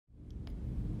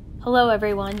Hello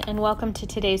everyone, and welcome to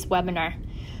today's webinar.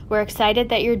 We're excited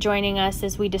that you're joining us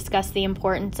as we discuss the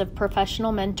importance of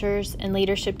professional mentors and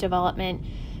leadership development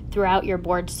throughout your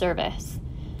board service.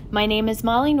 My name is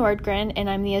Molly Nordgren, and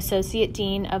I'm the Associate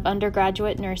Dean of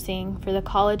Undergraduate Nursing for the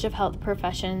College of Health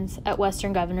Professions at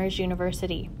Western Governors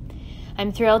University.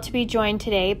 I'm thrilled to be joined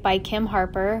today by Kim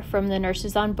Harper from the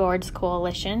Nurses on Boards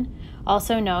Coalition,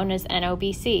 also known as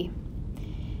NOBC.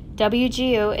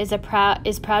 WGU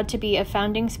is proud to be a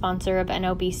founding sponsor of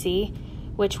NOBC,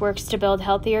 which works to build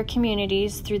healthier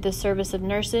communities through the service of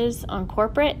nurses on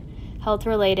corporate,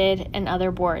 health-related, and other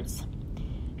boards.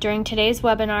 During today's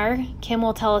webinar, Kim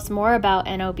will tell us more about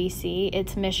NOBC,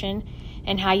 its mission,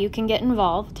 and how you can get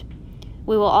involved.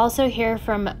 We will also hear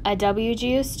from a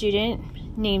WGU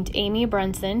student named Amy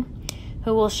Brunson,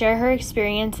 who will share her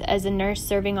experience as a nurse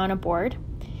serving on a board.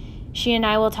 She and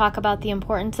I will talk about the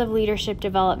importance of leadership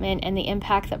development and the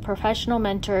impact that professional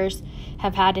mentors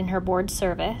have had in her board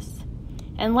service.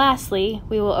 And lastly,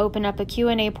 we will open up a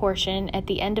Q&A portion at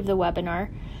the end of the webinar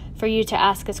for you to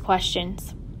ask us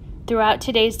questions. Throughout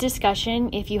today's discussion,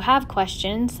 if you have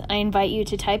questions, I invite you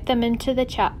to type them into the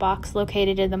chat box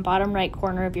located in the bottom right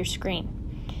corner of your screen.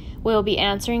 We will be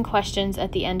answering questions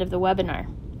at the end of the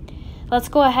webinar. Let's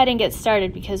go ahead and get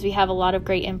started because we have a lot of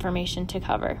great information to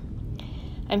cover.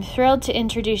 I'm thrilled to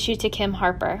introduce you to Kim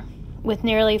Harper. With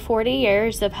nearly 40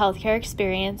 years of healthcare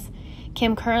experience,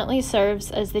 Kim currently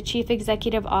serves as the Chief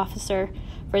Executive Officer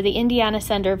for the Indiana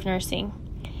Center of Nursing.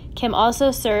 Kim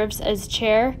also serves as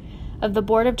Chair of the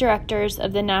Board of Directors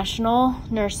of the National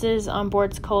Nurses on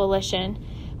Boards Coalition,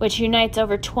 which unites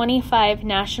over 25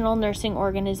 national nursing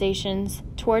organizations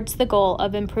towards the goal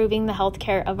of improving the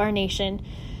healthcare of our nation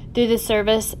through the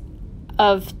service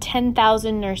of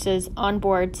 10,000 nurses on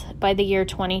boards by the year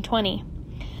 2020.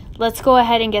 Let's go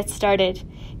ahead and get started.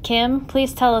 Kim,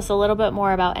 please tell us a little bit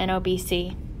more about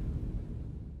NOBC.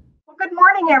 Well, good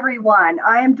morning, everyone.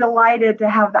 I am delighted to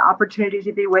have the opportunity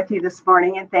to be with you this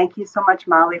morning, and thank you so much,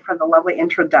 Molly, for the lovely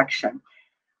introduction.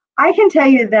 I can tell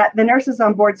you that the Nurses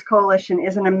on Boards Coalition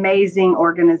is an amazing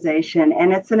organization,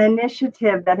 and it's an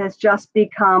initiative that has just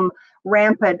become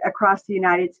rampant across the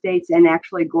United States and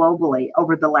actually globally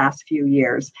over the last few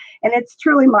years. And it's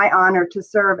truly my honor to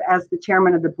serve as the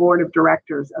chairman of the board of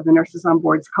directors of the Nurses on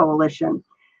Boards Coalition.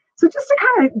 So just to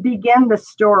kind of begin the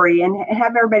story and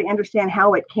have everybody understand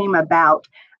how it came about,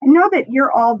 I know that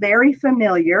you're all very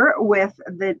familiar with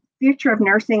the Future of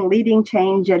Nursing, Leading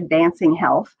Change, Advancing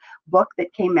Health book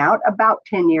that came out about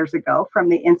 10 years ago from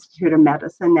the Institute of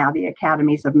Medicine, now the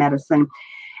Academies of Medicine.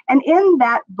 And in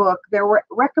that book, there were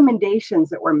recommendations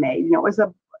that were made. It was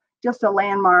just a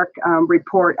landmark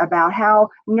report about how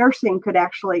nursing could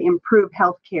actually improve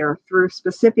healthcare through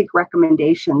specific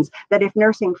recommendations, that if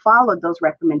nursing followed those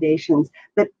recommendations,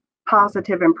 that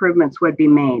positive improvements would be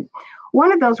made.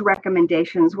 One of those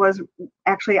recommendations was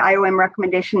actually IOM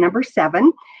recommendation number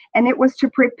 7, and it was to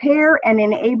prepare and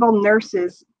enable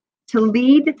nurses to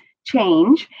lead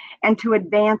change and to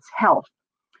advance health.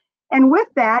 And with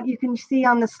that, you can see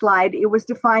on the slide, it was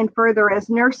defined further as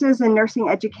nurses and nursing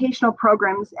educational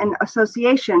programs and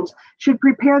associations should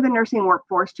prepare the nursing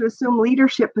workforce to assume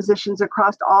leadership positions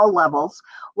across all levels,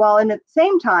 while at the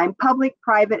same time, public,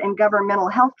 private, and governmental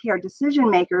healthcare decision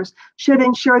makers should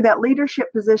ensure that leadership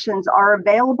positions are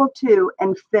available to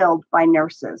and filled by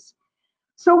nurses.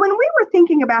 So when we were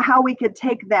thinking about how we could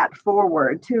take that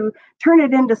forward to turn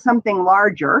it into something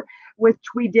larger, which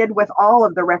we did with all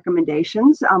of the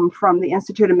recommendations from the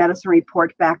Institute of Medicine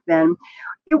report back then,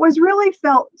 it was really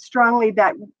felt strongly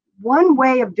that one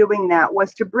way of doing that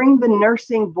was to bring the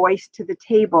nursing voice to the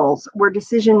tables where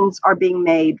decisions are being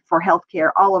made for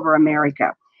healthcare all over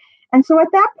America. And so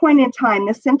at that point in time,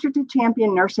 the Center to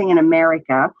Champion Nursing in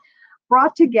America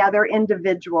brought together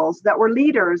individuals that were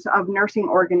leaders of nursing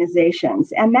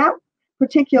organizations. And that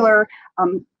particular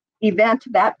event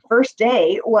that first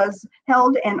day was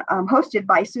held and hosted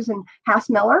by Susan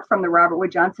Hassmiller from the Robert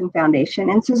Wood Johnson Foundation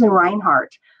and Susan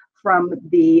Reinhart from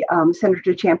the Center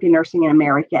to Champion Nursing in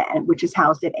America, which is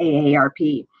housed at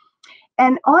AARP.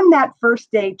 And on that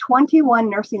first day, 21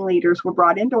 nursing leaders were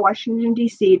brought into Washington,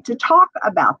 D.C. to talk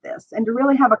about this and to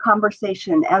really have a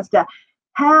conversation as to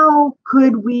how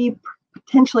could we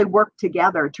potentially work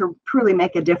together to truly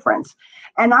make a difference.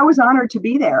 And I was honored to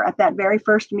be there at that very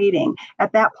first meeting.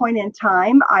 At that point in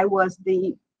time, I was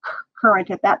the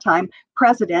current, at that time,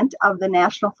 president of the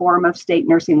National Forum of State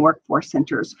Nursing Workforce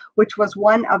Centers, which was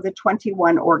one of the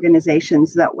 21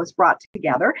 organizations that was brought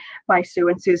together by Sue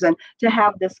and Susan to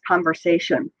have this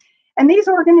conversation. And these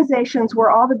organizations were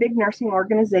all the big nursing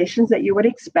organizations that you would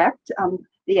expect.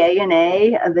 The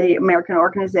ANA, the American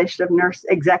Organization of Nurse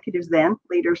Executives then,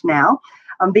 leaders now,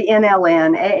 the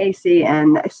NLN,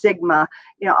 AACN, Sigma,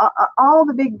 all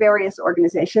the big various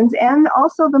organizations, and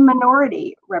also the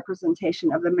minority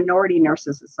representation of the minority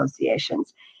nurses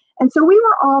associations. And so we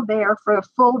were all there for a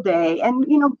full day. And,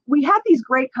 we had these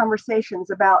great conversations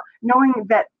about knowing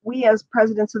that we as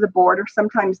presidents of the board, or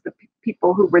sometimes the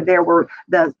people who were there were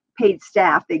the paid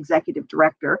staff, the executive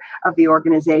director of the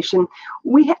organization.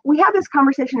 We had this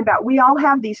conversation about, we all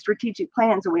have these strategic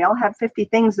plans and we all have 50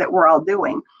 things that we're all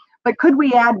doing, but could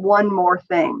we add one more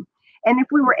thing? And if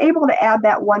we were able to add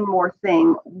that one more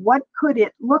thing, what could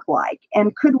it look like?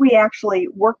 And could we actually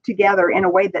work together in a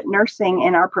way that nursing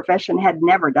in our profession had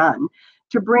never done,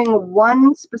 to bring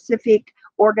one specific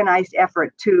organized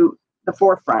effort to the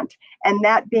forefront, and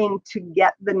that being to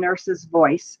get the nurse's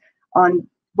voice on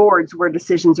boards where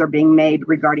decisions are being made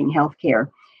regarding healthcare.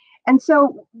 And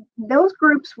so those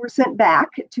groups were sent back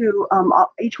to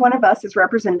each one of us as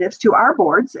representatives to our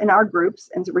boards and our groups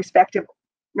and respective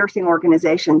nursing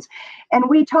organizations. And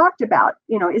we talked about,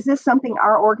 is this something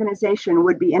our organization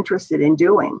would be interested in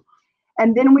doing?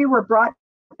 And then we were brought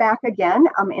back again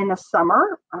in the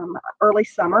summer, early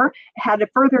summer, had a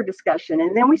further discussion.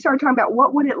 And then we started talking about,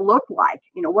 what would it look like?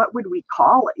 What would we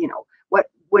call it? What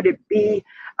would it be,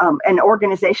 an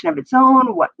organization of its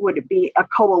own? What would it be? A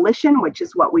coalition, which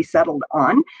is what we settled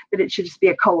on, that it should just be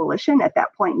a coalition at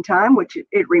that point in time, which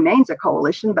it remains a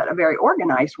coalition, but a very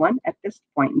organized one at this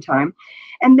point in time.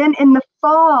 And then in the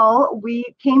fall, we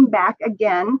came back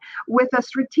again with a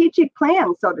strategic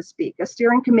plan, so to speak. A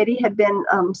steering committee had been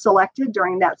selected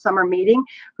during that summer meeting,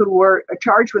 who were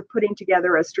charged with putting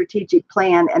together a strategic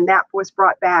plan, and that was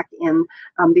brought back in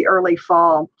the early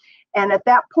fall. And at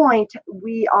that point,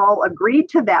 we all agreed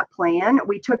to that plan.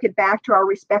 We took it back to our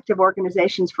respective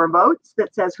organizations for votes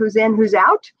that says who's in, who's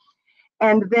out.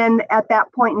 And then at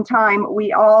that point in time,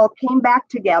 we all came back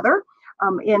together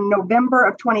in November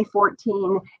of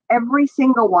 2014. Every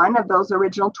single one of those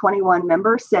original 21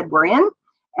 members said, we're in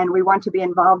and we want to be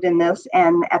involved in this.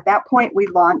 And at that point, we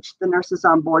launched the Nurses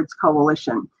on Boards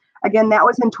Coalition. Again, that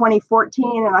was in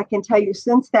 2014. And I can tell you,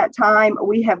 since that time,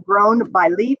 we have grown by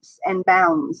leaps and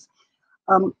bounds.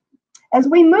 As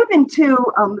we move into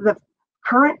the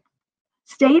current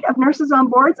state of Nurses on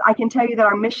Boards, I can tell you that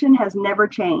our mission has never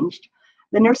changed.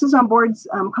 The Nurses on Boards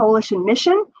Coalition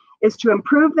mission is to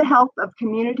improve the health of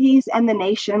communities and the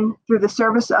nation through the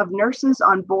service of nurses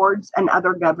on boards and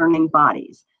other governing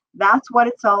bodies. That's what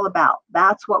it's all about.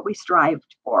 That's what we strive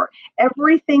for.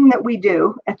 Everything that we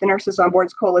do at the Nurses on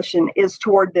Boards Coalition is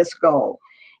toward this goal.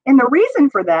 And the reason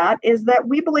for that is that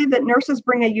we believe that nurses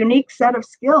bring a unique set of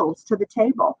skills to the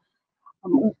table.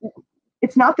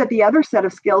 It's not that the other set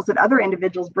of skills that other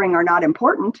individuals bring are not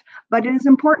important, but it is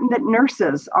important that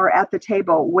nurses are at the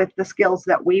table with the skills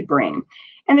that we bring.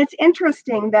 And it's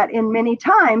interesting that in many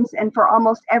times, and for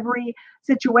almost every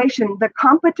situation, the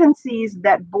competencies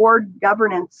that board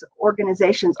governance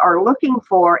organizations are looking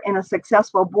for in a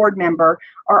successful board member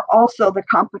are also the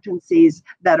competencies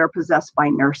that are possessed by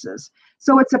nurses.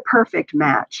 So it's a perfect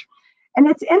match. And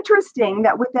it's interesting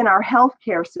that within our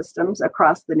healthcare systems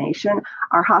across the nation,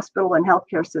 our hospital and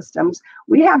healthcare systems,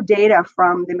 we have data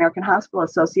from the American Hospital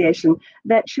Association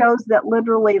that shows that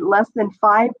literally less than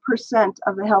 5%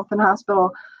 of the health and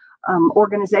hospital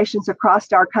organizations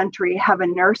across our country have a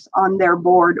nurse on their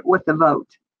board with a vote.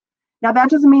 Now, that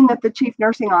doesn't mean that the chief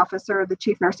nursing officer or the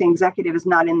chief nursing executive is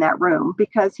not in that room,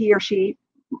 because he or she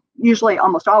usually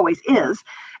almost always is,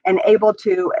 and able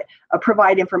to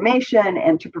provide information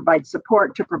and to provide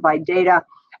support, to provide data.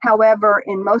 However,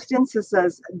 in most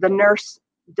instances, the nurse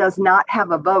does not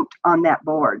have a vote on that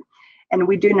board. And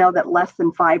we do know that less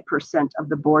than 5% of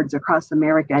the boards across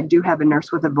America do have a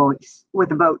nurse with a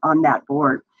vote on that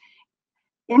board.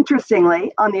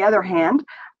 Interestingly, on the other hand,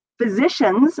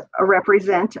 physicians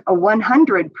represent a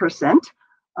 100%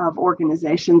 of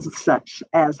organizations such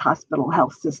as hospital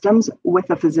health systems with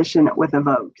a physician with a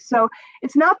vote. So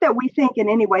it's not that we think in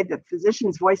any way that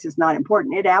physicians' voice is not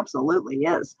important. It absolutely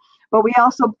is. But we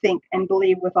also think and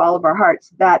believe with all of our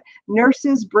hearts that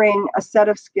nurses bring a set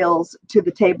of skills to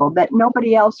the table that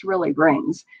nobody else really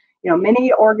brings.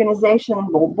 Many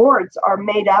organizational boards are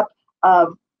made up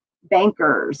of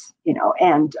bankers,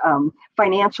 and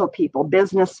financial people,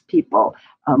 business people,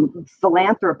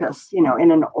 philanthropists, in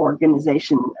an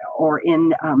organization or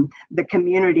in the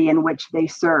community in which they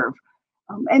serve.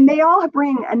 And they all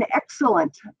bring an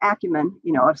excellent acumen,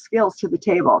 of skills to the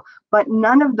table, but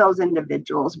none of those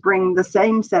individuals bring the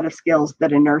same set of skills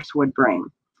that a nurse would bring.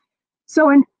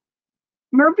 So in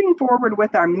moving forward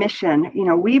with our mission,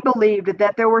 we believed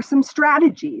that there were some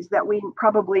strategies that we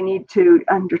probably need to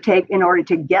undertake in order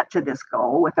to get to this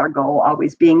goal, with our goal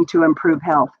always being to improve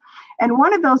health. And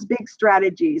one of those big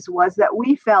strategies was that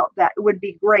we felt that it would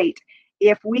be great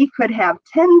if we could have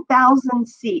 10,000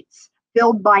 seats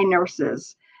filled by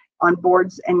nurses on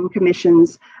boards and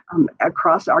commissions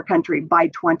across our country by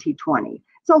 2020.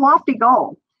 It's a lofty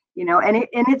goal, and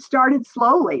it started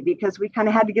slowly because we kind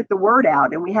of had to get the word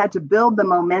out and we had to build the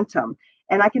momentum.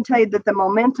 And I can tell you that the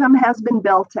momentum has been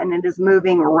built and it is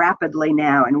moving rapidly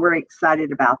now, and we're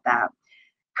excited about that.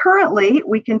 Currently,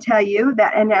 we can tell you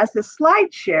that, and as the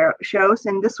slide shows,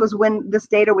 and this was when this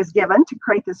data was given to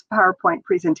create this PowerPoint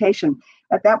presentation,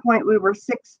 at that point we were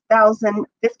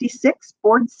 6,056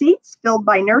 board seats filled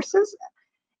by nurses,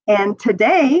 and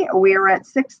today we are at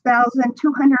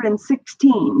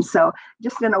 6,216. So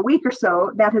just in a week or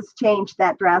so, that has changed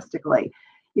that drastically.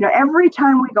 Every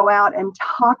time we go out and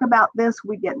talk about this,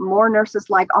 we get more nurses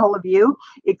like all of you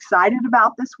excited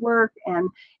about this work. And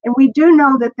we do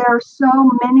know that there are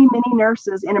so many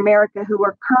nurses in America who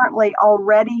are currently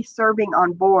already serving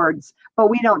on boards, but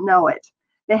we don't know it.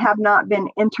 They have not been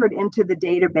entered into the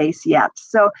database yet.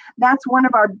 So that's one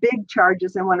of our big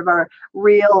charges and one of our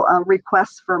real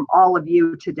requests from all of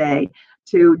you today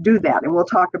to do that. And we'll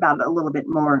talk about it a little bit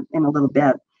more in a little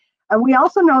bit. And we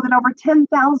also know that over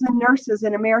 10,000 nurses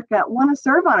in America want to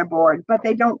serve on a board, but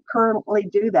they don't currently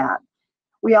do that.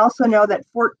 We also know that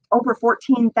over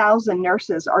 14,000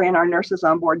 nurses are in our Nurses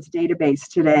on Boards database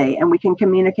today, and we can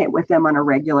communicate with them on a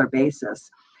regular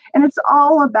basis. And it's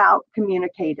all about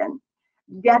communicating,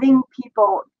 getting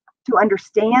people to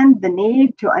understand the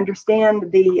need, to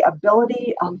understand the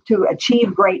ability to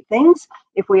achieve great things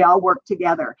if we all work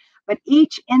together. But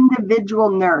each individual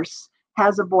nurse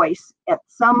has a voice at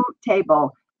some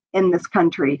table in this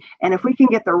country. And if we can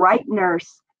get the right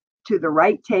nurse to the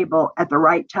right table at the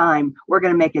right time, we're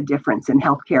going to make a difference in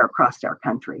healthcare across our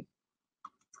country.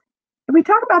 If we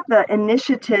talk about the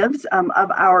initiatives of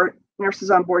our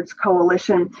Nurses on Boards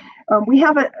Coalition, we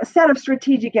have a set of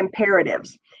strategic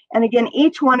imperatives. And again,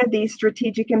 each one of these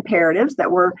strategic imperatives that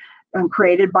were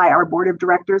created by our board of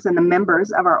directors and the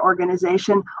members of our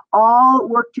organization all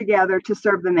work together to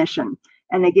serve the mission.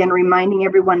 And again, reminding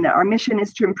everyone that our mission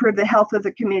is to improve the health of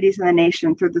the communities in the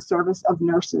nation through the service of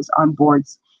nurses on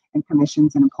boards and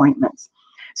commissions and appointments.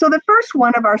 So the first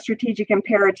one of our strategic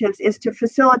imperatives is to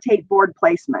facilitate board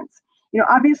placements.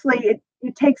 Obviously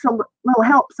it takes a little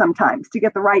help sometimes to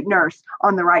get the right nurse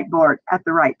on the right board at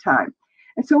the right time.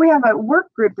 And so we have a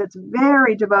work group that's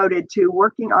very devoted to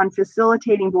working on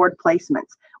facilitating board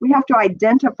placements. We have to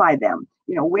identify them.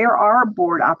 Where are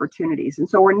board opportunities? And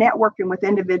so we're networking with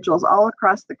individuals all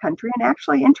across the country and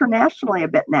actually internationally a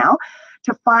bit now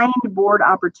to find board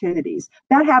opportunities.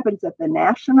 That happens at the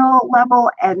national level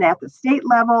and at the state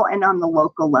level and on the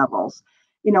local levels.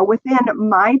 Within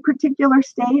my particular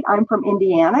state, I'm from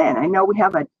Indiana, and I know we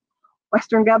have a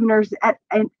Western Governors at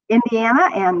Indiana,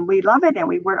 and we love it,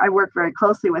 and I work very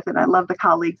closely with it. I love the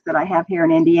colleagues that I have here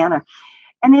in Indiana.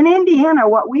 And in Indiana,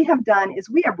 what we have done is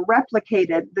we have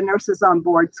replicated the Nurses on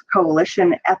Boards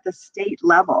Coalition at the state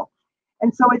level.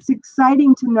 And so it's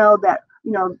exciting to know that,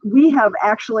 we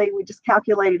just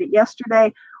calculated it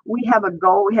yesterday. We have a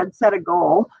goal, we had set a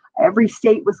goal. Every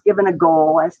state was given a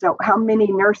goal as to how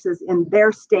many nurses in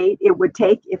their state it would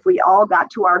take. If we all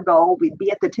got to our goal, we'd be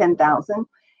at the 10,000.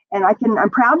 And I'm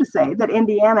proud to say that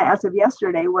Indiana, as of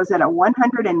yesterday, was at a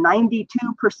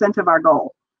 192% of our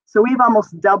goal. So we've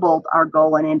almost doubled our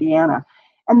goal in Indiana.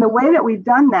 And the way that we've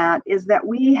done that is that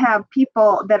we have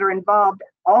people that are involved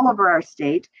all over our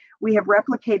state. We have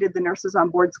replicated the Nurses on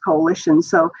Boards Coalition.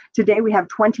 So today we have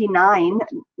 29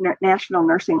 national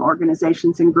nursing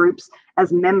organizations and groups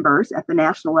as members at the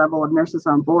national level of Nurses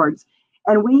on Boards.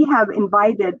 And we have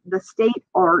invited the state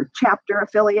or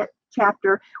affiliate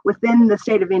chapter within the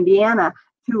state of Indiana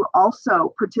to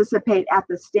also participate at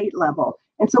the state level.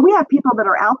 And so we have people that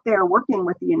are out there working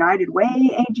with the United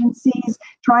Way agencies,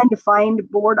 trying to find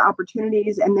board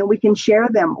opportunities, and then we can share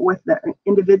them with the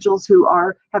individuals who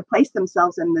have placed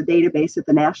themselves in the database at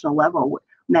the national level.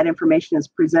 And that information is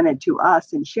presented to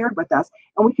us and shared with us,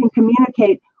 and we can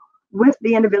communicate with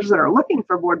the individuals that are looking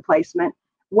for board placement,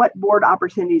 what board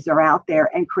opportunities are out there,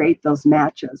 and create those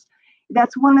matches.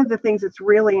 That's one of the things that's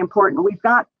really important. We've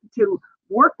got to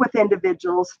work with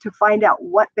individuals to find out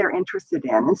what they're interested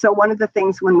in. And so one of the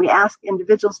things when we ask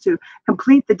individuals to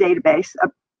complete the database,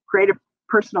 create a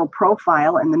personal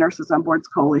profile in the Nurses on Boards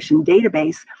Coalition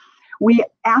database, we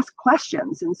ask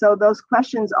questions. And so those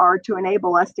questions are to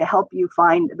enable us to help you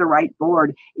find the right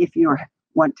board if you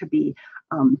want to be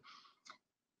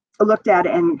looked at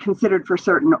and considered for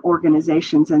certain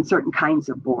organizations and certain kinds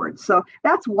of boards. So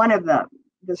that's one of the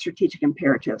strategic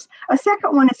imperatives. A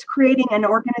second one is creating an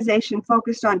organization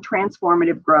focused on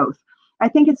transformative growth. I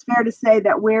think it's fair to say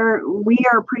that we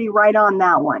are pretty right on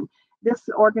that one. This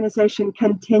organization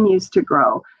continues to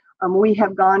grow. We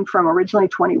have gone from originally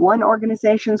 21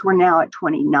 organizations, we're now at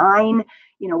 29.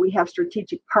 We have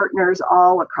strategic partners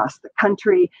all across the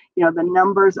country. The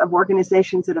numbers of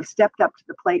organizations that have stepped up to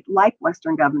the plate, like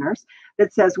Western Governors,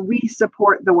 that says we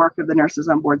support the work of the Nurses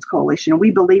on Boards Coalition.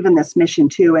 We believe in this mission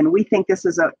too, and we think this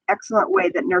is an excellent way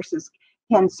that nurses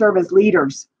can serve as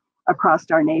leaders across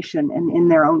our nation and in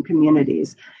their own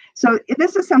communities. So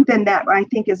this is something that I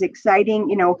think is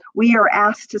exciting. We are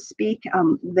asked to speak.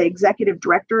 The executive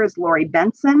director is Lori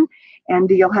Benson, and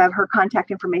you'll have her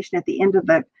contact information at the end of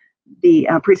the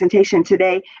presentation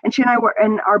today. And she and I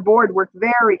and our board work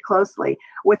very closely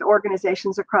with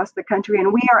organizations across the country,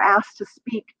 and we are asked to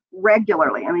speak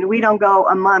regularly. I mean, we don't go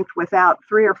a month without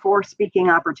 3 or 4 speaking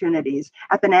opportunities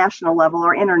at the national level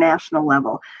or international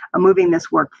level, moving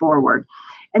this work forward.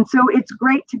 And so it's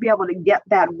great to be able to get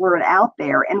that word out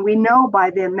there. And we know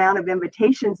by the amount of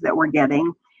invitations that we're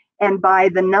getting and by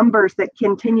the numbers that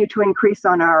continue to increase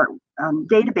on our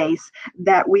database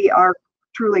that we are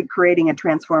truly creating a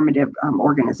transformative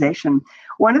organization.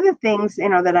 One of the things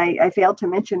that I failed to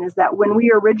mention is that when we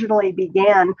originally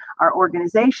began our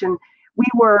organization, we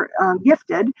were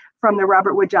gifted from the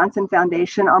Robert Wood Johnson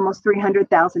Foundation almost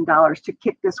 $300,000 to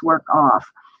kick this work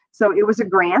off. So it was a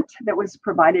grant that was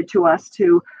provided to us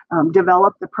to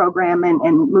develop the program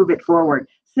and move it forward.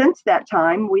 Since that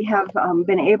time, we have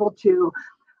been able to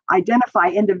identify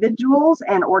individuals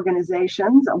and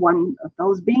organizations, one of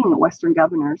those being Western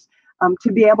Governors,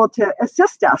 to be able to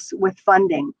assist us with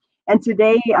funding. And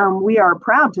today we are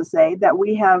proud to say that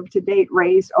we have to date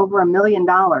raised over $1 million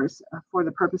for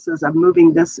the purposes of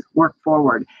moving this work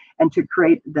forward and to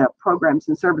create the programs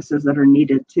and services that are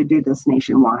needed to do this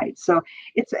nationwide. So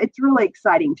it's really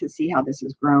exciting to see how this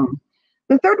has grown.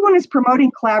 The third one is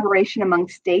promoting collaboration among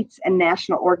states and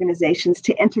national organizations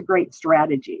to integrate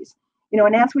strategies.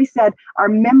 And as we said, our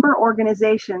member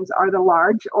organizations are the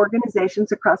large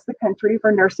organizations across the country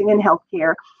for nursing and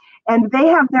healthcare, and they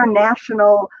have their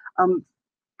national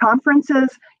conferences.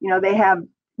 They have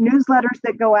newsletters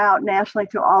that go out nationally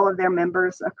to all of their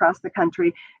members across the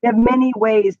country. They have many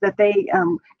ways that they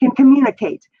can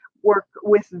communicate work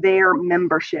with their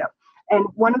membership. And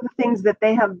one of the things that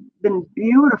they have been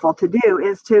beautiful to do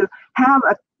is to have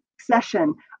a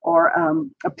session or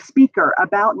a speaker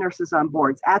about nurses on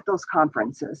boards at those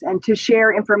conferences and to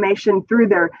share information through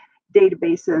their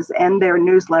databases and their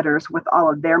newsletters with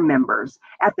all of their members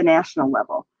at the national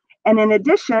level. And in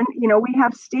addition, we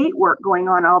have state work going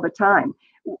on all the time.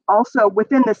 Also,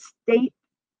 within the state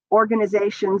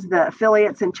organizations, the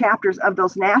affiliates and chapters of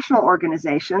those national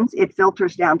organizations, it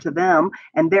filters down to them,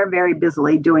 and they're very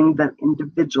busily doing the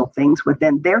individual things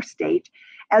within their state,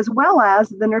 as well as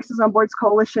the Nurses on Boards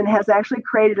Coalition has actually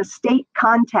created a state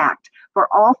contact for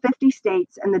all 50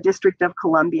 states and the District of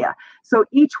Columbia. So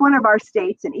each one of our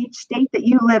states and each state that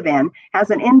you live in has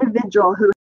an individual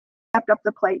who stepped up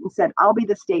the plate and said, I'll be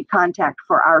the state contact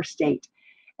for our state.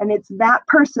 And it's that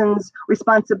person's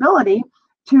responsibility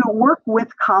to work with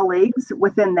colleagues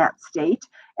within that state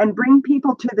and bring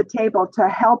people to the table to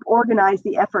help organize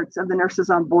the efforts of the Nurses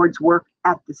on Boards work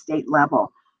at the state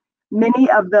level.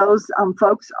 Many of those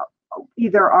folks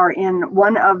either are in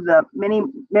one of the many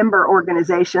member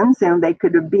organizations, and they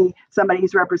could be somebody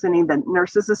who's representing the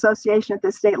Nurses Association at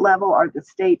the state level, or the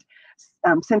State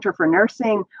Center for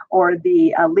Nursing, or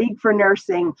the League for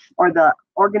Nursing, or the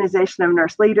Organization of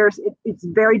Nurse Leaders. It's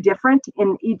very different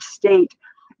in each state,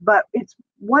 but it's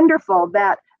wonderful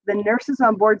that the Nurses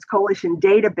on Boards Coalition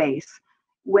database,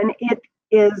 when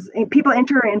people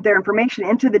enter in their information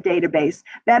into the database,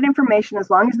 that information, as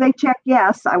long as they check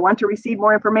yes, I want to receive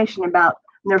more information about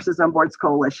Nurses on Boards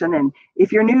Coalition. And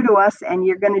if you're new to us and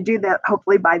you're going to do that,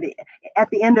 hopefully at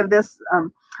the end of this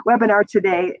webinar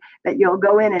today, that you'll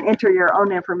go in and enter your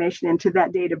own information into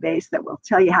that database that will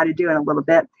tell you how to do in a little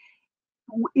bit.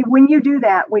 When you do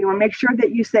that, we want to make sure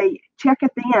that you say, check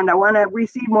at the end, I want to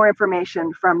receive more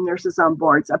information from Nurses on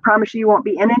Boards. I promise you won't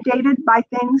be inundated by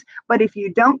things, but if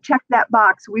you don't check that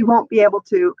box, we won't be able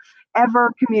to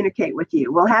ever communicate with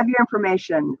you. We'll have your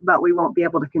information, but we won't be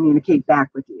able to communicate back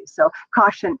with you. So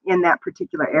caution in that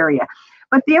particular area.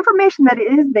 But the information that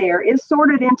is there is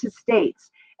sorted into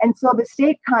states. And so the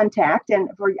state contact, and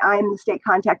I'm the state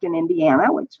contact in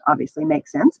Indiana, which obviously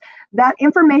makes sense, that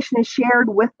information is shared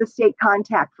with the state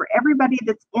contact for everybody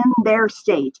that's in their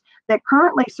state that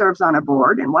currently serves on a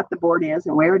board, and what the board is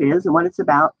and where it is and what it's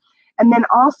about. And then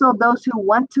also those who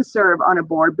want to serve on a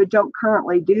board but don't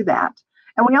currently do that.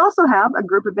 And we also have a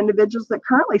group of individuals that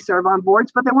currently serve on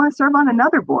boards, but they want to serve on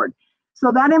another board.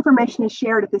 So that information is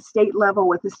shared at the state level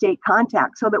with the state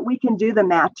contact so that we can do the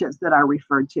matches that are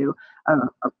referred to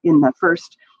in the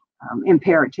first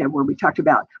imperative where we talked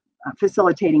about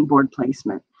facilitating board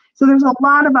placement. So there's a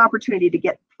lot of opportunity to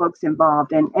get folks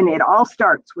involved, and it all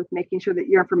starts with making sure that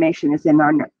your information is in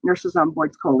our Nurses on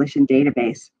Boards Coalition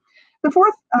database. The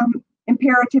fourth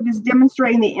imperative is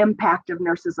demonstrating the impact of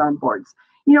nurses on boards.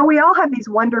 You know, we all have these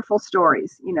wonderful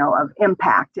stories, you know, of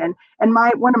impact, and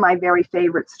one of my very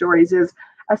favorite stories is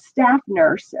a staff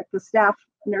nurse at the staff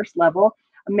nurse level,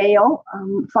 a male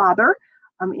father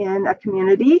in a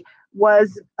community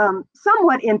was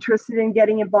somewhat interested in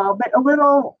getting involved, but a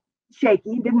little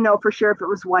shaky, didn't know for sure if it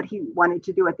was what he wanted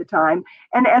to do at the time.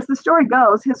 And as the story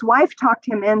goes, his wife talked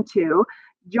him into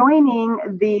joining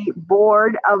the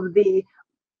board of the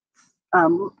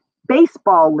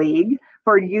baseball league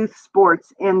for youth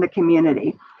sports in the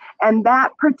community. And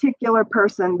that particular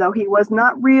person, though he was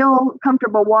not real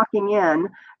comfortable walking in,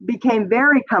 became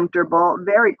very comfortable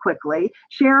very quickly,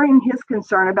 sharing his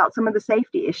concern about some of the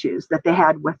safety issues that they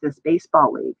had with this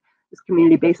baseball league, this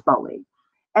community baseball league.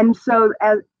 And so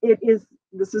as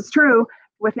this is true,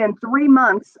 within 3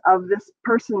 months of this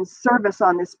person's service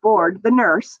on this board, the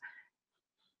nurse,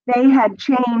 they had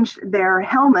changed their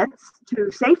helmets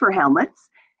to safer helmets,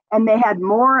 and they had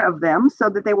more of them so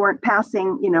that they weren't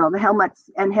passing, you know, the helmets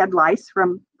and head lice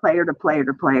from player to player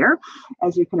to player,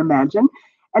 as you can imagine.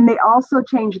 And they also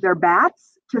changed their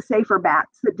bats to safer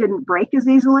bats that didn't break as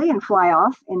easily and fly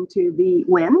off into the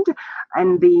wind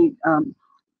and the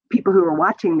people who were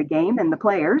watching the game and the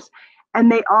players. And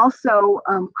they also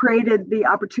created the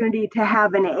opportunity to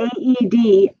have an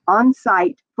AED on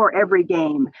site for every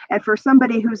game. And for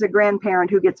somebody who's a grandparent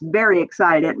who gets very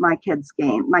excited at my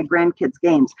grandkids'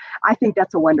 games, I think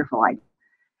that's a wonderful idea.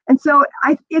 And so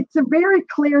it's very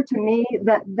clear to me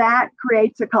that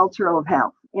creates a culture of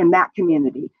health in that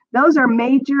community. Those are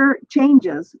major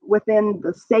changes within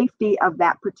the safety of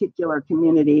that particular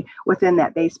community within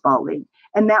that baseball league.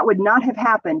 And that would not have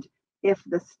happened if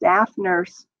the staff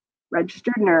nurse,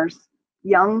 registered nurse,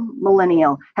 young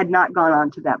millennial had not gone on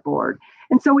to that board.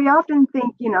 And so we often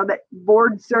think, you know, that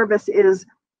board service is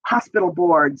hospital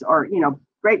boards or, you know,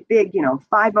 great big, you know,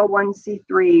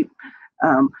 501c3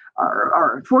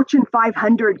 or Fortune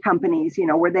 500 companies, you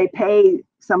know, where they pay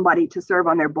somebody to serve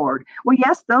on their board. Well,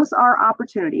 yes, those are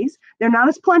opportunities. They're not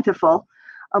as plentiful,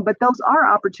 but those are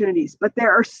opportunities. But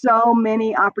there are so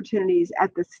many opportunities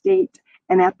at the state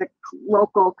and at the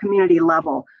local community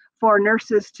level for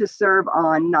nurses to serve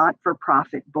on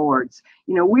not-for-profit boards.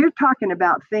 You know, we're talking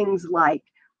about things like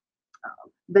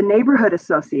the neighborhood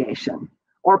association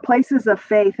or places of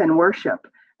faith and worship,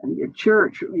 and your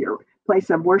church, your place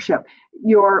of worship,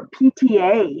 your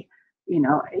PTA, you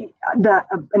know,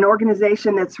 an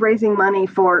organization that's raising money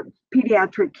for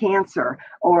pediatric cancer,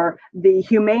 or the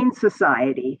Humane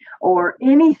Society, or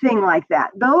anything like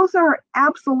that. Those are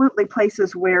absolutely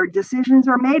places where decisions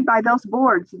are made by those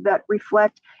boards that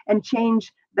reflect and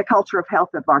change the culture of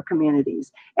health of our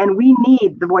communities. And we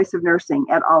need the voice of nursing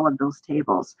at all of those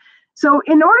tables. So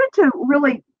in order to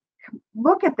really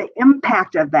look at the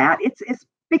impact of that, it's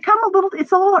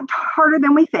a little harder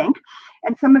than we think.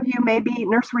 And some of you may be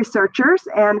nurse researchers,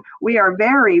 and we are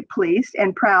very pleased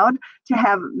and proud to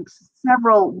have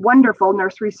several wonderful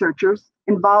nurse researchers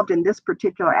involved in this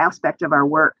particular aspect of our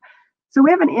work. So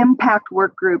we have an impact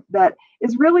work group that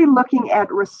is really looking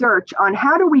at research on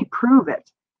how do we prove it.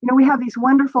 You know, we have these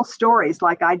wonderful stories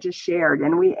like I just shared,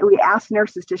 and we ask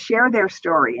nurses to share their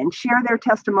story and share their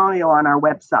testimonial on our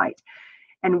website.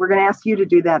 And we're going to ask you to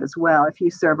do that as well if you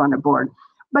serve on a board.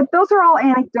 But those are all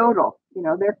anecdotal, you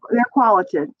know, they're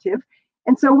qualitative.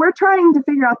 And so we're trying to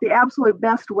figure out the absolute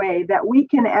best way that we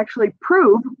can actually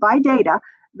prove by data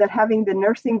that having the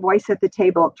nursing voice at the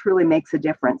table truly makes a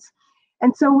difference.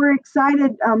 And so we're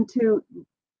excited to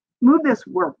move this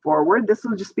work forward. This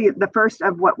will just be the first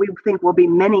of what we think will be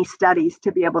many studies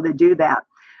to be able to do that.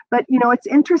 But, you know, it's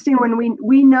interesting when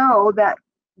we know that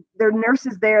there are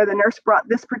nurses there, the nurse brought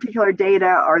this particular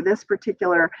data or this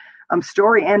particular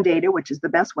story and data, which is the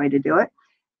best way to do it,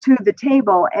 to the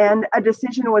table, and a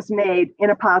decision was made in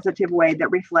a positive way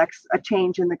that reflects a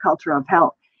change in the culture of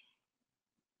health.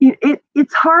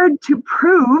 It's hard to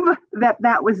prove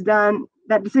that was done,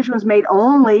 that decision was made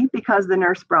only because the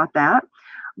nurse brought that,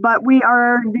 but we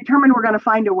are determined we're going to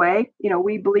find a way. You know,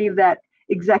 we believe that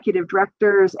executive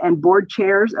directors and board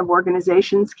chairs of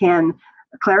organizations can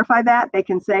clarify that. They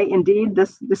can say, indeed,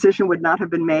 this decision would not have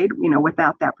been made, you know,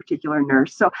 without that particular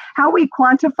nurse. So how we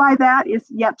quantify that is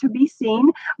yet to be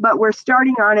seen, but we're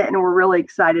starting on it, and we're really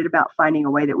excited about finding a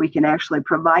way that we can actually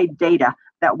provide data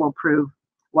that will prove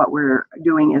what we're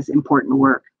doing is important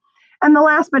work. And the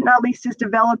last but not least is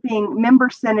developing member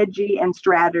synergy and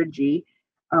strategy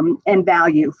and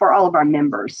value for all of our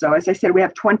members. So as I said, we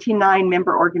have 29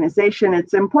 member organizations.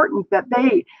 It's important that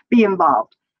they be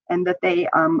involved and that they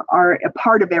are a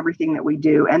part of everything that we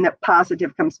do, and that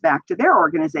positive comes back to their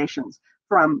organizations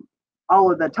from all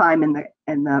of the time and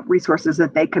the resources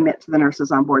that they commit to the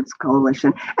Nurses on Boards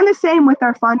Coalition. And the same with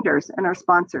our funders and our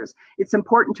sponsors. It's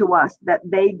important to us that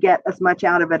they get as much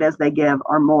out of it as they give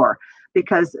or more,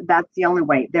 because that's the only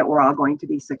way that we're all going to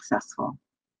be successful.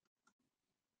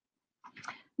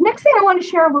 Next thing I want to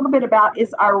share a little bit about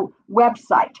is our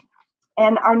website.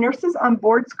 And our Nurses on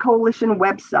Boards Coalition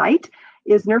website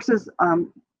is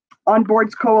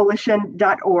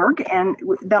nursesonboardscoalition.org, and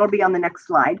that'll be on the next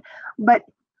slide. But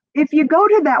if you go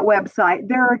to that website,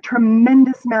 there are a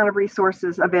tremendous amount of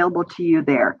resources available to you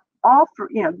there. All for,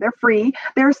 they're free.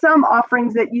 There are some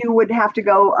offerings that you would have to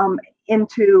go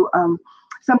into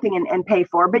something and pay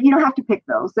for, but you don't have to pick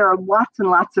those. There are lots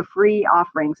and lots of free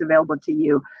offerings available to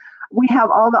you. We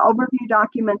have all the overview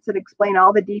documents that explain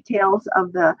all the details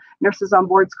of the Nurses on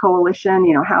Boards Coalition,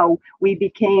 how we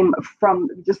became from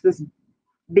just this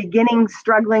beginning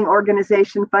struggling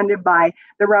organization funded by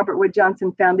the Robert Wood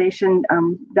Johnson Foundation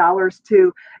dollars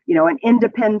to, an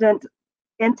independent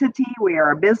entity. We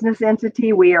are a business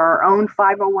entity. We are our own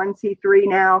 501c3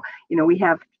 now. We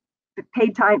have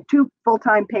two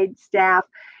full-time paid staff.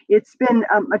 It's been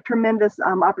a tremendous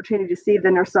opportunity to see the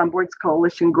Nurses on Boards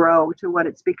Coalition grow to what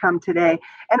it's become today.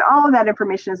 And all of that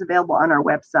information is available on our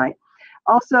website.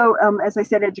 Also, as I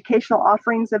said, educational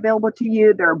offerings available to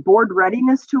you. There are board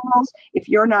readiness tools. If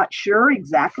you're not sure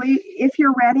exactly if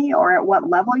you're ready or at what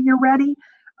level you're ready,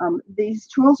 these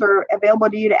tools are available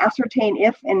to you to ascertain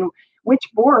if and which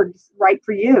board's right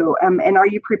for you, and are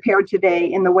you prepared today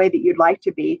in the way that you'd like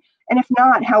to be. And if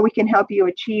not, how we can help you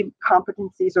achieve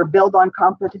competencies or build on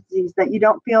competencies that you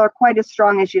don't feel are quite as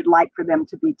strong as you'd like for them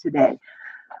to be today.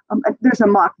 There's a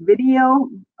mock mock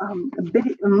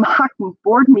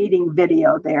board meeting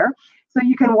video there. So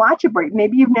you can watch a board.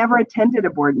 Maybe you've never attended a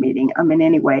board meeting in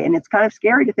any way. And it's kind of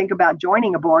scary to think about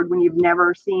joining a board when you've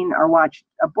never seen or watched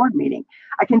a board meeting.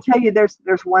 I can tell you there's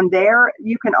one there.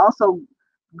 You can also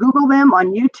Google them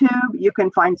on YouTube. You can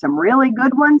find some really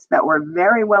good ones that were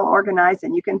very well organized,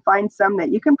 and you can find some that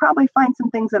you can probably find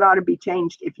some things that ought to be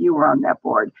changed if you were on that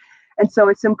board. And so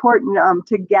it's important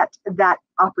to get that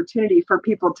opportunity for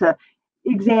people to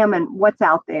examine what's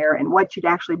out there and what you'd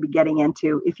actually be getting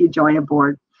into if you join a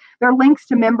board. There are links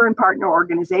to member and partner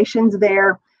organizations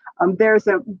there. There's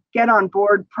a Get on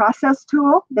Board process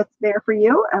tool that's there for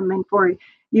you and for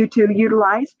you to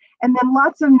utilize. And then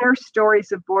lots of nurse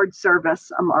stories of board service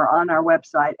are on our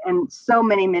website, and so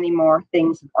many, many more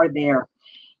things are there.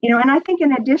 And I think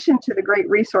in addition to the great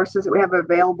resources that we have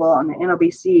available on the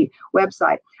NOBC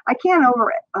website, I can't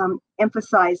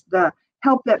emphasize the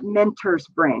help that mentors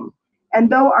bring. And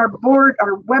though our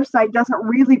website doesn't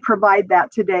really provide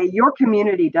that today, your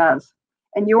community does,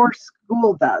 and your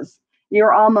school does,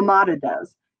 your alma mater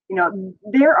does.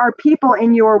 There are people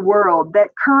in your world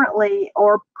that currently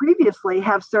or previously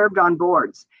have served on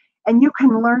boards, and you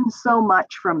can learn so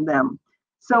much from them.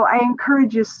 So I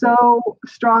encourage you so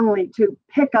strongly to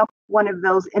pick up one of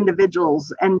those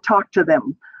individuals and talk to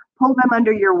them, pull them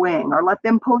under your wing, or let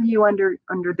them pull you under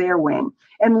their wing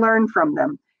and learn from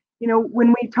them.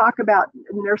 When we talk about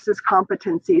nurses'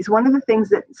 competencies, one of the things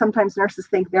that sometimes nurses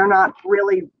think they're not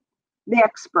really the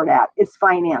expert at is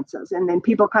finances, and then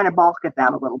people kind of balk at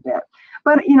that a little bit.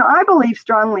 But I believe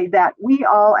strongly that we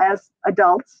all as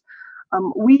adults,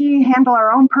 we handle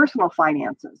our own personal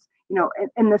finances.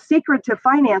 And the secret to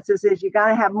finances is you got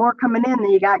to have more coming in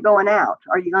than you got going out,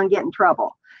 or you're going to get in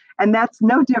trouble. And that's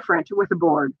no different with a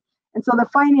board. And so the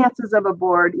finances of a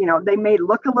board, they may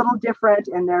look a little different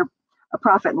in their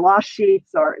profit and loss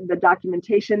sheets or the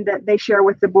documentation that they share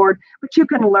with the board, but you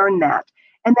can learn that.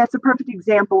 And that's a perfect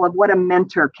example of what a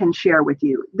mentor can share with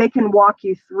you. They can walk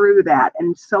you through that,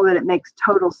 and so that it makes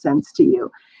total sense to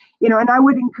you. And I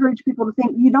would encourage people to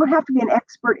think you don't have to be an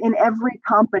expert in every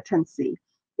competency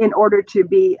in order to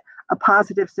be a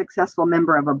positive, successful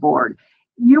member of a board.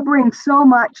 You bring so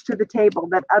much to the table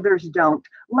that others don't.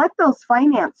 Let those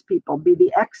finance people be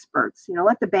the experts.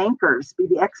 Let the bankers be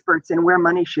the experts in where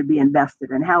money should be invested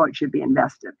and how it should be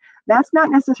invested. That's not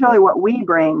necessarily what we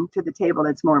bring to the table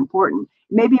that's more important.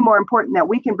 It may be more important that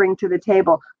we can bring to the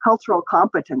table cultural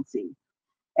competency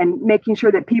and making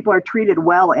sure that people are treated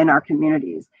well in our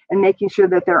communities, and making sure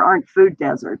that there aren't food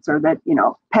deserts, or that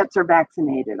pets are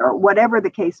vaccinated, or whatever the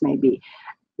case may be.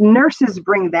 Nurses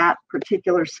bring that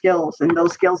particular skills and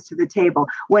those skills to the table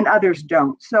when others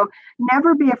don't. So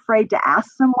never be afraid to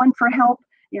ask someone for help.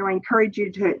 I encourage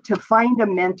you to find a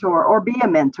mentor or be a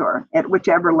mentor at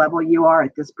whichever level you are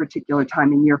at this particular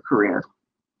time in your career.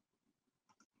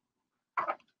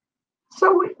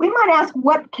 So we might ask,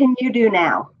 what can you do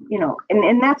now?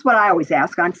 And that's what I always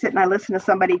ask. I sit and I listen to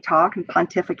somebody talk and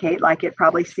pontificate like it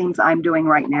probably seems I'm doing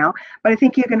right now. But I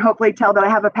think you can hopefully tell that I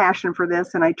have a passion for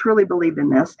this and I truly believe in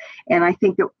this. And I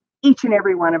think that each and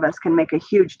every one of us can make a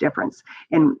huge difference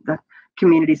in the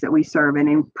communities that we serve and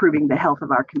improving the health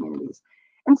of our communities.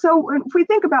 And so if we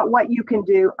think about what you can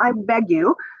do, I beg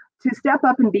you to step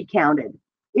up and be counted.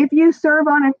 If you serve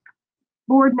on a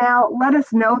board now, let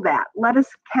us know that. Let us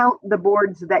count the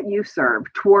boards that you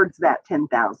serve towards that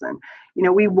 10,000.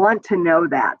 We want to know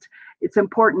that. It's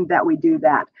important that we do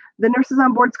that. The Nurses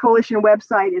on Boards Coalition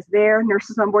website is there,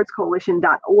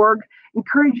 nursesonboardscoalition.org.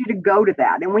 Encourage you to go to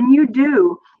that. And when you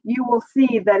do, you will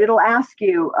see that it'll ask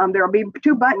you, there will be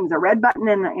two buttons, a red button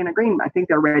and a green. I think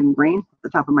they're red and green off the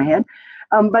top of my head.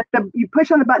 But you push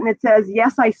on the button that says,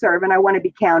 yes, I serve and I want to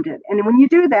be counted. And when you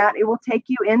do that, it will take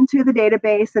you into the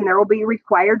database and there will be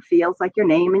required fields like your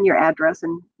name and your address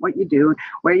and what you do,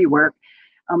 where you work,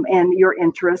 and your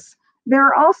interests. There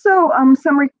are also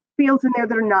some fields in there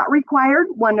that are not required,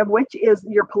 one of which is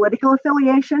your political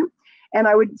affiliation. And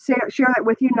I would share that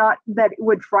with you, not that it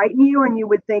would frighten you and you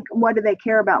would think, what do they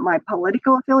care about my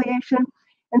political affiliation?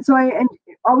 And so I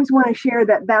always want to share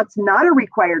that that's not a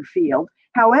required field.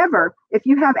 However, if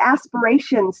you have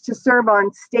aspirations to serve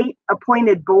on state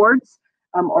appointed boards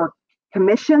or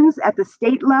commissions at the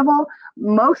state level,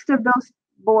 most of those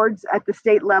boards at the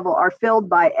state level are filled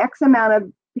by X amount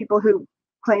of people who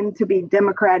claim to be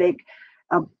Democratic,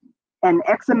 and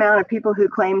X amount of people who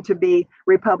claim to be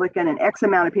Republican, and X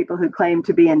amount of people who claim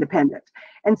to be independent.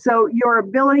 And so your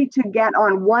ability to get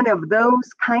on one of those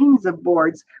kinds of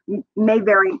boards may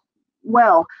very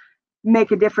well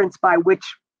make a difference by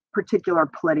which particular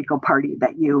political party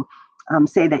that you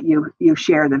say that you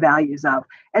share the values of.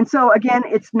 And so again,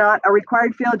 it's not a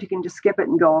required field. You can just skip it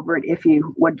and go over it if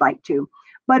you would like to.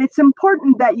 But it's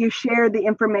important that you share the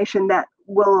information that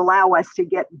will allow us to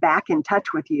get back in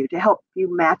touch with you to help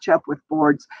you match up with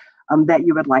boards that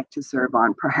you would like to serve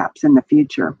on perhaps in the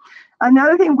future.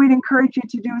 Another thing we'd encourage you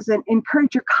to do is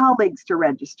encourage your colleagues to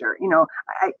register.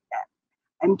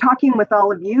 I'm talking with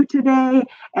all of you today,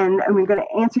 and I'm going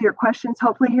to answer your questions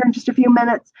hopefully here in just a few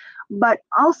minutes. But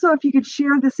also, if you could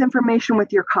share this information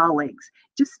with your colleagues,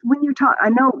 just when you talk, I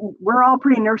know we're all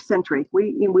pretty nurse-centric.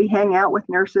 We hang out with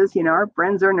nurses. Our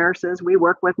friends are nurses. We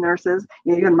work with nurses.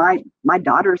 Even my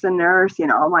daughter's a nurse.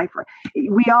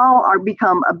 We all are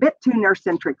become a bit too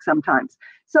nurse-centric sometimes.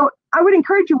 So I would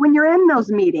encourage you, when you're in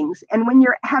those meetings and when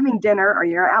you're having dinner or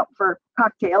you're out for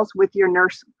cocktails with your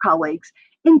nurse colleagues,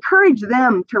 encourage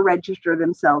them to register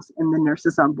themselves in the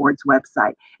Nurses on Boards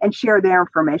website and share their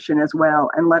information as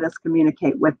well, and let us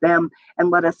communicate with them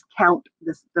and let us count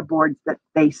the boards that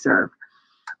they serve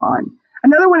on.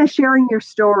 Another one is sharing your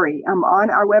story. On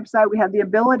our website, we have the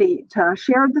ability to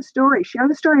share the story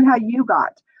of how you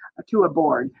got to a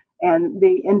board and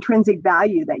the intrinsic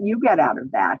value that you get out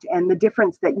of that and the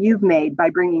difference that you've made by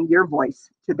bringing your voice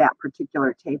to that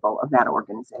particular table of that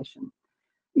organization.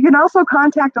 You can also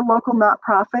contact a local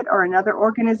nonprofit or another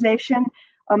organization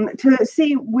to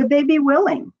see would they be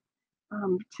willing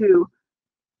to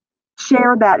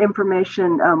share that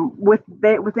information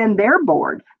within their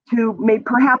board, to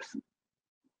perhaps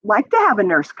like to have a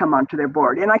nurse come onto their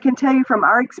board. And I can tell you from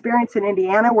our experience in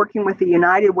Indiana working with the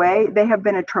United Way, they have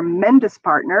been a tremendous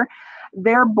partner.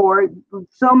 Their board,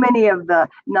 so many of the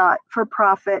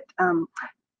not-for-profit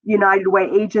United Way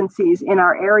agencies in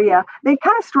our area, they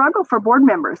kind of struggle for board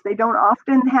members. They don't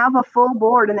often have a full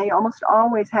board and they almost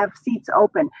always have seats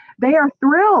open. They are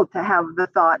thrilled to have the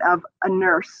thought of a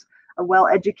nurse, a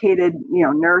well-educated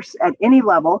nurse at any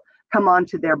level, come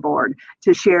onto their board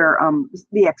to share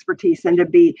the expertise and to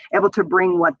be able to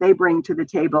bring what they bring to the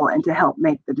table and to help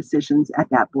make the decisions at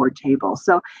that board table.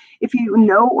 So if you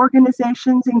know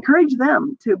organizations, encourage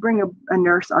them to bring a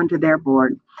nurse onto their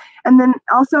board. And then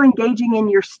also engaging in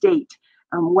your state,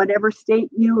 whatever state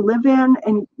you live in,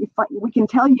 and we can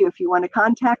tell you if you want to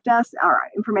contact us. Our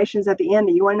information is at the end,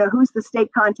 and you want to know who's the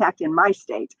state contact in my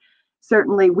state.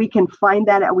 Certainly we can find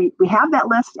that. We have that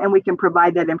list, and we can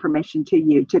provide that information to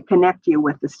you to connect you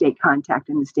with the state contact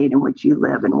in the state in which you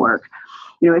live and work.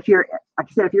 If you're, like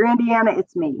I said, if you're Indiana,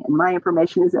 it's me, and my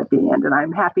information is at the end, and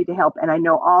I'm happy to help. And I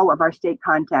know all of our state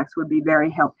contacts would be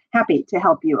very happy to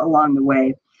help you along the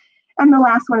way. And the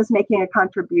last one is making a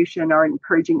contribution or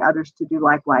encouraging others to do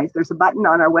likewise. There's a button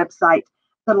on our website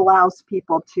that allows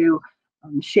people to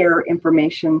share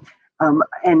information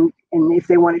And if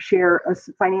they want to share a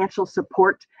financial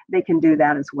support, they can do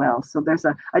that as well. So there's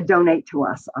a donate to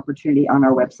us opportunity on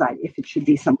our website if it should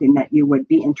be something that you would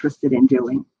be interested in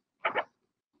doing.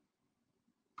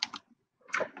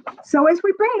 So as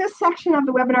we bring this section of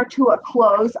the webinar to a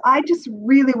close, I just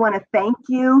really want to thank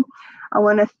you. I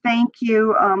want to thank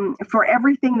you for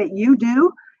everything that you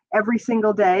do every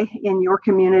single day in your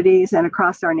communities and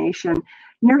across our nation.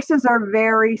 Nurses are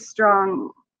very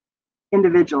strong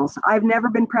individuals. I've never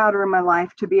been prouder in my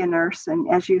life to be a nurse.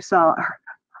 And as you saw,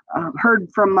 heard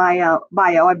from my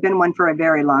bio, I've been one for a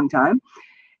very long time.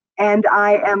 And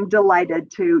I am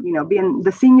delighted to, be in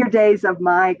the senior days of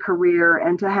my career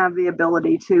and to have the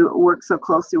ability to work so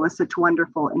closely with such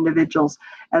wonderful individuals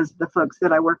as the folks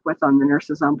that I work with on the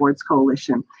Nurses on Boards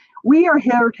Coalition. We are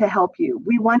here to help you.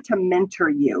 We want to mentor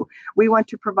you. We want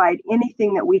to provide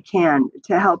anything that we can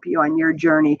to help you on your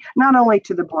journey, not only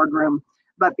to the boardroom,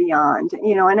 but beyond.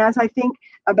 And as I think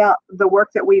about the work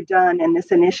that we've done in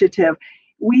this initiative,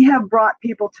 we have brought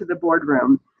people to the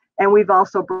boardroom. And we've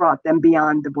also brought them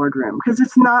beyond the boardroom, because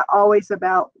it's not always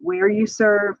about where you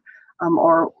serve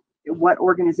or what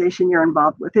organization you're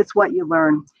involved with. It's what you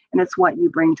learn and it's what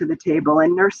you bring to the table.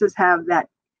 And nurses have that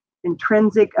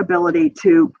intrinsic ability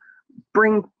to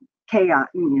bring chaos,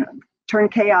 turn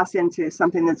chaos into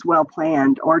something that's well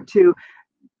planned, or to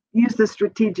use the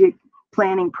strategic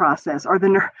planning process or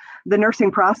the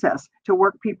nursing process to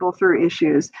work people through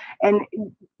issues. And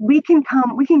we can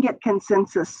get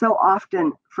consensus so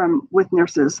often with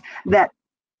nurses that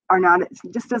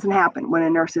it just doesn't happen when a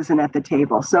nurse isn't at the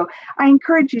table. So I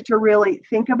encourage you to really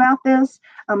think about this.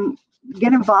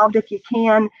 Get involved if you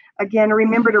can. Again,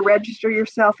 remember to register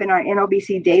yourself in our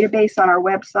NOBC database on our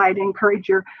website. Encourage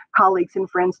your colleagues and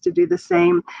friends to do the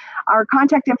same. Our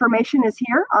contact information is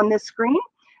here on this screen.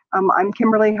 I'm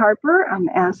Kimberly Harper,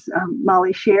 as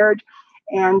Molly shared,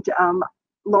 and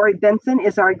Lori Benson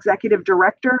is our executive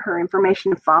director. Her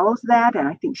information follows that, and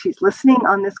I think she's listening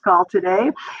on this call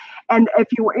today. And if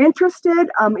you were interested,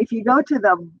 if you go to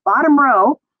the bottom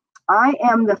row, I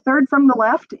am the third from the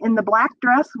left in the black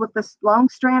dress with the long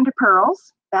strand of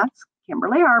pearls. That's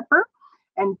Kimberly Harper.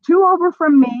 And two over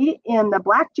from me in the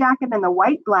black jacket and the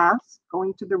white blouse,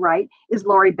 going to the right, is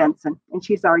Lori Benson, and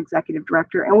she's our executive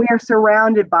director. And we are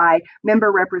surrounded by member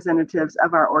representatives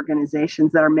of our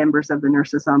organizations that are members of the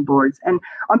Nurses on Boards. And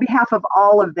on behalf of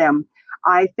all of them,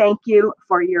 I thank you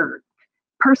for your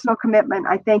personal commitment.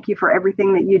 I thank you for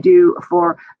everything that you do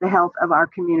for the health of our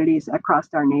communities across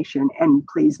our nation. And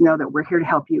please know that we're here to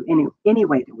help you any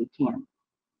way that we can.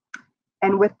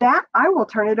 And with that, I will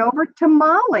turn it over to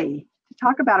Molly to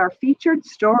talk about our featured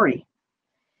story.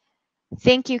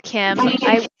 Thank you, Kim.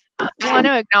 I want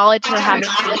to acknowledge we're having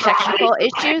some technical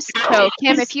issues. So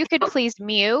Kim, if you could please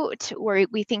mute, where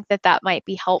we think that might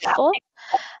be helpful.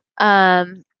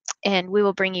 And we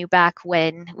will bring you back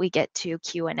when we get to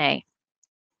Q&A.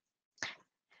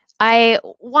 I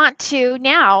want to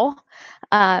now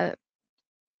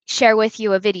share with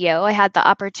you a video. I had the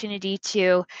opportunity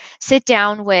to sit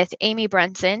down with Amy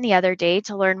Brunson the other day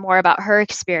to learn more about her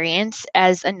experience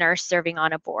as a nurse serving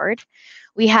on a board.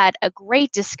 We had a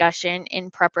great discussion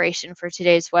in preparation for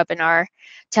today's webinar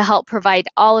to help provide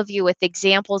all of you with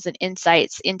examples and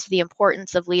insights into the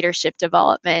importance of leadership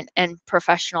development and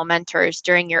professional mentors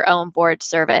during your own board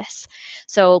service.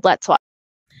 So let's watch.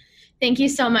 Thank you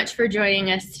so much for joining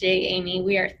us today, Amy.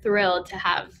 We are thrilled to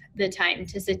have the time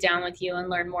to sit down with you and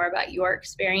learn more about your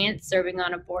experience serving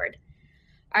on a board.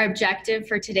 Our objective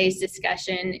for today's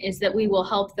discussion is that we will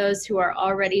help those who are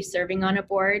already serving on a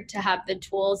board to have the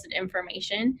tools and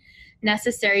information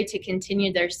necessary to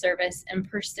continue their service and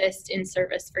persist in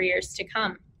service for years to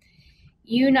come.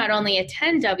 You not only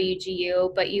attend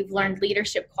WGU, but you've learned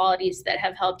leadership qualities that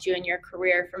have helped you in your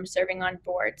career from serving on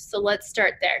boards. So let's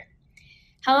start there.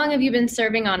 How long have you been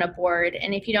serving on a board?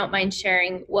 And if you don't mind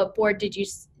sharing, what board do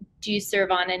you serve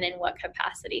on and in what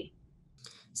capacity?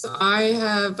 So I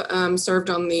have served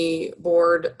on the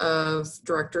board of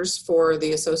directors for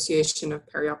the Association of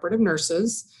Perioperative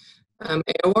Nurses,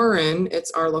 AORN.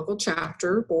 It's our local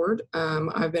chapter board.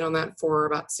 I've been on that for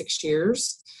about 6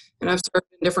 years, and I've served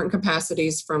in different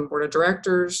capacities from board of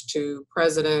directors to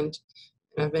president,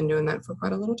 and I've been doing that for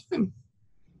quite a little time.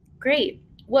 Great.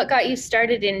 What got you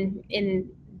started in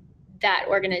that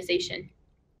organization?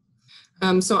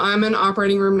 So I'm an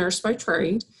operating room nurse by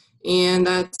trade, and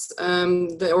that's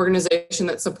the organization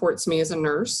that supports me as a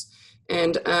nurse.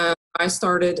 And I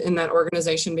started in that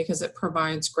organization because it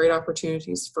provides great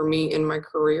opportunities for me in my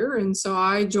career. And so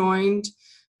I joined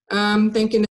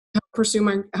thinking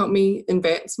to help me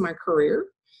advance my career.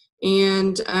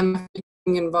 And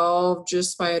involved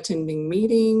just by attending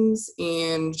meetings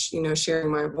and,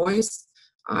 sharing my voice.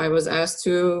 I was asked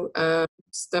to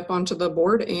step onto the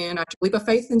board, and I took a leap of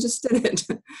faith and just did it.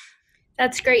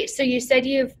 That's great. So you said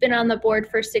you've been on the board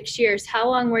for 6 years. How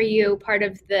long were you part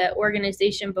of the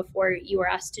organization before you were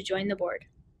asked to join the board?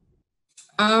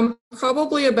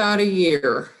 Probably about a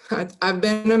year. I've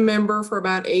been a member for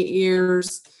about 8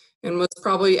 years and was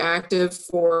probably active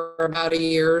for about a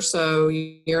year or so,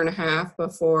 year and a half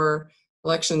before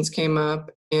elections came up,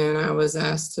 and I was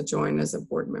asked to join as a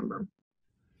board member.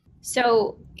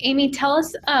 So, Amy, tell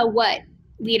us what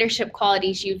leadership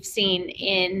qualities you've seen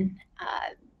in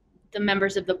the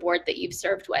members of the board that you've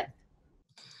served with.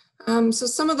 So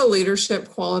some of the leadership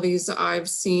qualities I've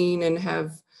seen and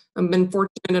have been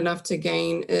fortunate enough to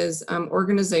gain is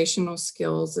organizational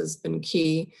skills has been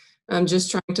key.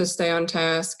 Just trying to stay on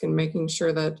task and making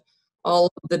sure that all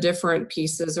of the different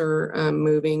pieces are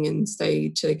moving and stay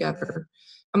together.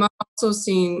 I've also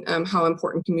seen how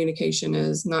important communication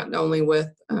is, not only with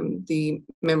the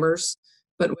members,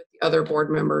 but with the other board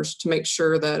members, to make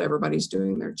sure that everybody's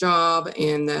doing their job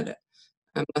and that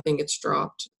nothing gets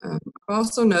dropped. I've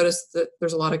also noticed that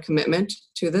there's a lot of commitment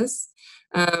to this.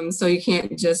 So you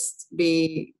can't just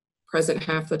be present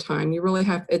half the time. You really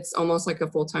have, it's almost like a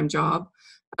full-time job.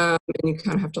 And you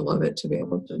kind of have to love it to be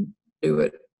able to do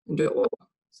it and do it well.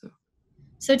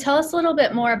 So tell us a little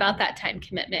bit more about that time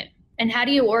commitment, and how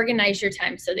do you organize your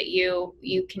time so that you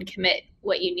can commit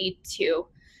what you need to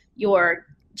your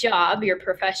job, your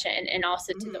profession, and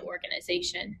also to the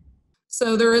organization?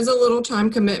 So there is a little time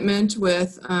commitment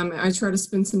with, I try to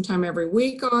spend some time every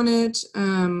week on it.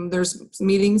 There's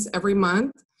meetings every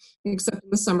month, except in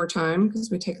the summertime because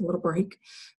we take a little break.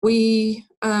 We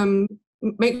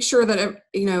make sure that,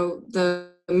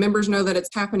 the members know that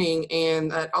it's happening and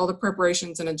that all the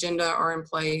preparations and agenda are in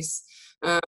place.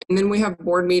 And then we have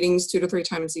board meetings 2 to 3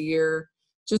 times a year,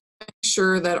 just to make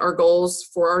sure that our goals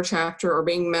for our chapter are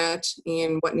being met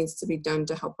and what needs to be done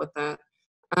to help with that.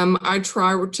 I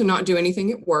try to not do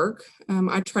anything at work.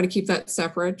 I try to keep that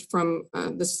separate from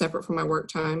my work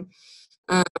time.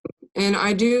 And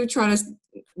I do try to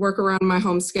work around my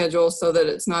home schedule so that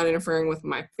it's not interfering with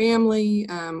my family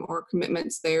or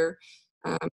commitments there.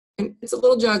 And it's a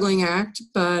little juggling act,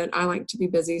 but I like to be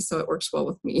busy, so it works well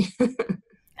with me.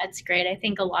 That's great. I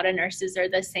think a lot of nurses are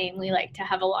the same. We like to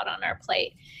have a lot on our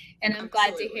plate. And I'm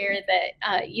glad to hear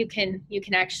that you can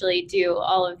actually do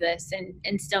all of this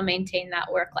and still maintain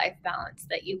that work-life balance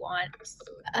that you want.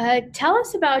 Tell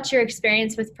us about your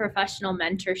experience with professional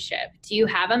mentorship. Do you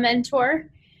have a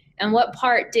mentor? And what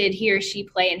part did he or she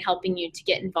play in helping you to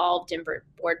get involved in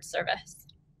board service?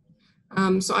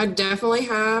 So I definitely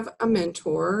have a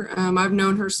mentor. I've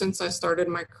known her since I started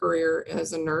my career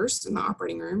as a nurse in the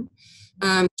operating room. She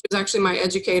was actually my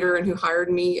educator and who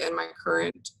hired me in my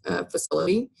current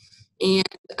facility.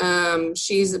 And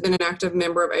she's been an active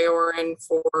member of AORN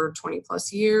for 20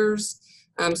 plus years,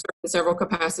 served in several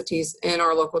capacities in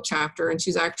our local chapter. And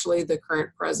she's actually the current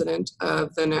president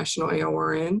of the National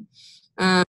AORN.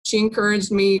 She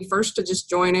encouraged me first to just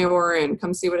join AORN,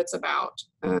 come see what it's about.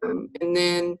 And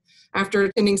then after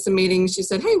attending some meetings, she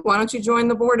said, hey, why don't you join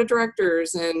the board of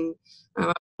directors? And I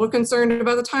was a little concerned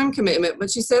about the time commitment,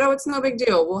 but she said, oh, it's no big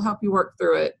deal. We'll help you work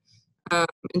through it.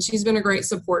 And she's been a great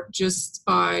support just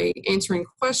by answering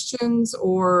questions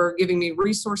or giving me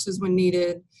resources when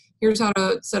needed. Here's how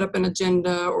to set up an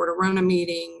agenda or to run a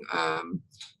meeting.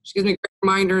 She gives me great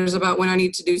reminders about when I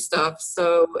need to do stuff.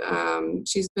 So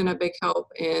she's been a big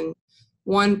help in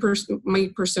me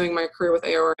pursuing my career with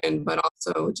AORN, but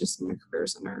also just my career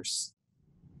as a nurse.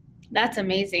 That's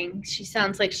amazing. She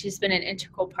sounds like she's been an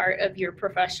integral part of your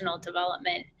professional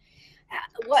development.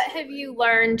 What have you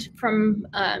learned from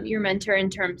your mentor in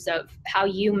terms of how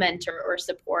you mentor or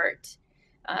support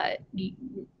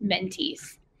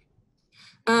mentees?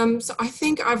 So I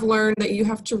think I've learned that you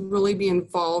have to really be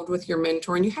involved with your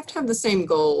mentor, and you have to have the same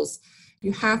goals.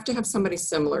 You have to have somebody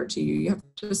similar to you. You have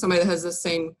to have somebody that has the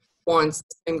same wants,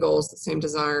 the same goals, the same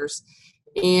desires.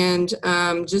 And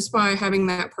just by having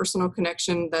that personal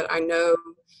connection that I know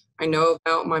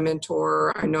about my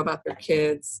mentor, I know about their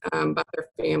kids, about their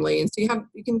family. And so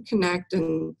you can connect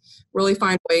and really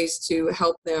find ways to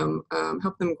help them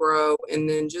grow. And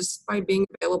then just by being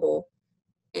available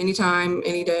anytime,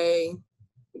 any day,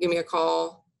 give me a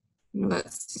call.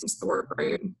 That seems to work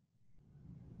great.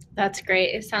 That's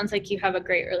great. It sounds like you have a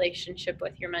great relationship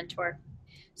with your mentor.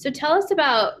 So tell us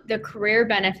about the career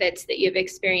benefits that you've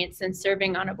experienced in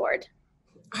serving on a board.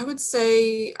 I would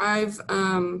say I've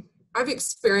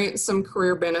experienced some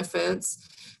career benefits.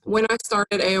 When I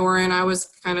started AORN, I was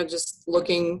kind of just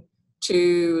looking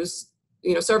to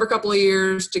serve a couple of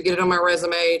years to get it on my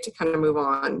resume to kind of move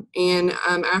on. And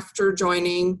after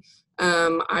joining,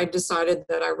 I decided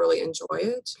that I really enjoy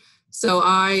it. So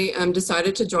I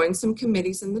decided to join some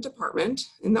committees in the department,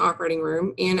 in the operating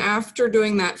room. And after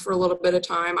doing that for a little bit of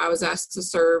time, I was asked to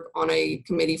serve on a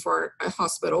committee for a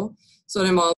hospital. So it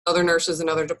involved other nurses in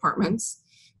other departments.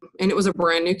 And it was a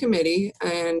brand new committee.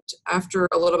 And after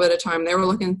a little bit of time, they were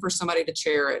looking for somebody to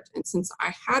chair it. And since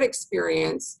I had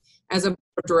experience as a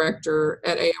board director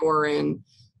at AORN,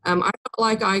 I felt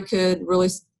like I could really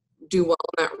do well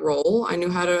in that role. I knew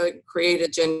how to create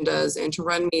agendas and to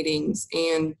run meetings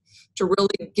and to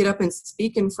really get up and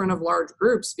speak in front of large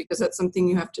groups, because that's something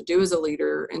you have to do as a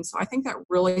leader. And so I think that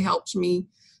really helped me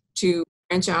to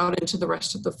branch out into the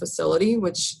rest of the facility,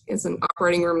 which as an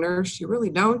operating room nurse, you really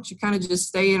don't. You kind of just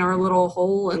stay in our little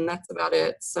hole and that's about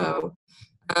it. So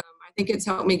I think it's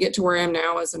helped me get to where I am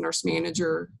now as a nurse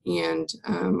manager, and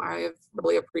I have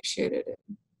really appreciated it.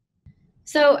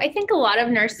 So I think a lot of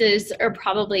nurses are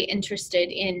probably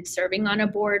interested in serving on a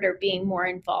board or being more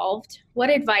involved. What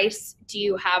advice do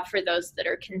you have for those that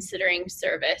are considering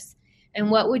service,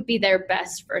 and what would be their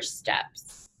best first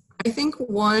steps? I think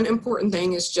one important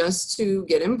thing is just to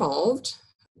get involved.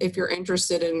 If you're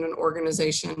interested in an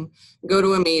organization, go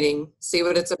to a meeting, see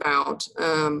what it's about.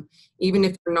 Even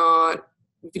if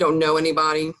you don't know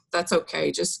anybody, that's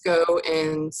okay. Just go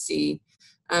and see.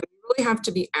 You really have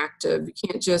to be active. You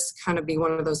can't just kind of be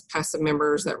one of those passive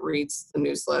members that reads the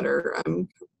newsletter. You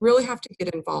really have to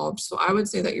get involved. So I would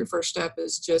say that your first step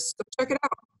is just go check it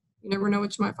out. You never know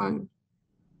what you might find.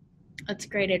 That's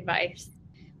great advice.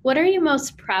 What are you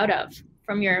most proud of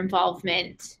from your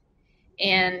involvement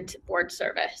and board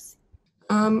service?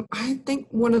 I think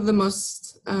one of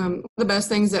the best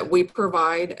things that we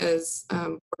provide as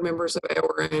board members of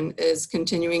AORN is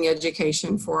continuing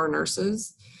education for our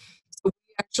nurses. So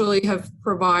we actually have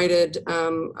provided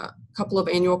a couple of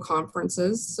annual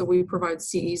conferences, so we provide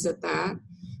CEs at that.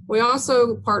 We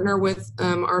also partner with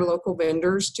our local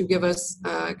vendors to give us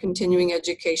continuing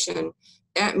education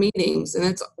at meetings,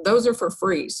 and those are for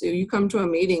free. So you come to a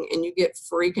meeting and you get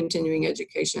free continuing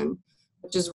education,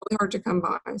 which is really hard to come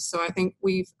by. So I think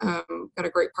we've got a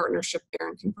great partnership there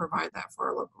and can provide that for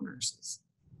our local nurses.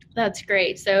 That's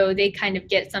great. So they kind of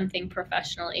get something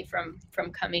professionally from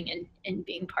coming and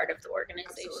being part of the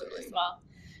organization. Absolutely. As well.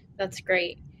 That's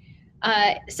great.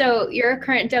 So you're a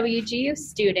current WGU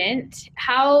student.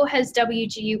 How has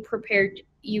WGU prepared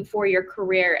you for your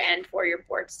career and for your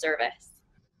board service?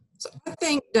 So I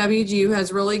think WGU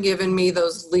has really given me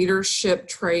those leadership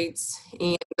traits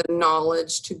and the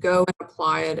knowledge to go and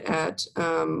apply it at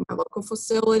my local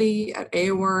facility, at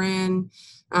AORN,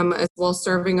 as well as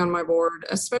serving on my board,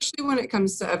 especially when it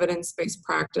comes to evidence-based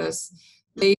practice.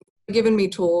 They've given me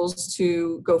tools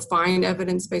to go find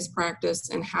evidence-based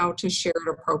practice and how to share it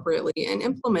appropriately and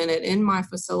implement it in my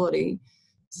facility.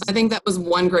 So I think that was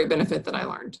one great benefit that I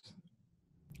learned.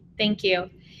 Thank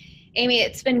you. Amy,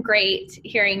 it's been great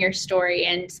hearing your story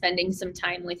and spending some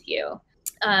time with you.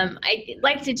 I'd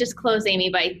like to just close, Amy,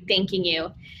 by thanking you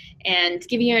and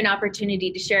giving you an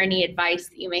opportunity to share any advice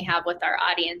that you may have with our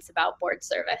audience about board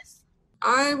service.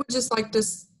 I would just like to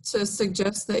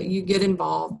suggest that you get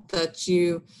involved, that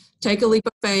you take a leap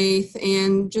of faith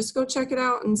and just go check it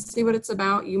out and see what it's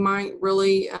about. You might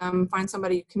really find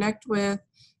somebody you connect with.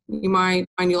 You might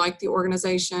find you like the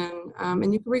organization,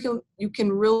 and you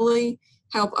can really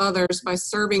help others by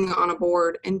serving on a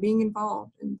board and being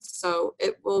involved. And so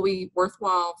it will be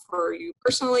worthwhile for you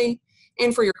personally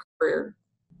and for your career.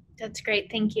 That's great.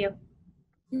 Thank you.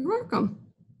 You're welcome.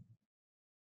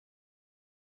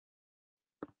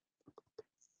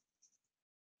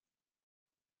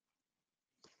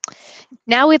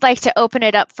 Now we'd like to open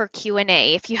it up for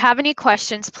Q&A. If you have any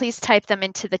questions, please type them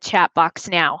into the chat box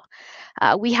now.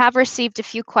 We have received a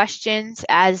few questions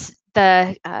as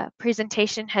the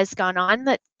presentation has gone on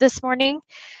this morning.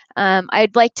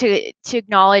 I'd like to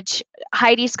acknowledge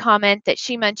Heidi's comment that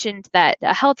she mentioned that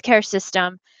her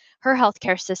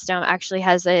healthcare system actually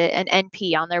has an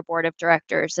NP on their board of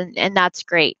directors, and that's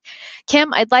great.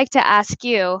 Kim, I'd like to ask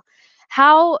you,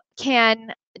 how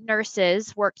can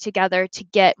nurses work together to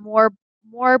get more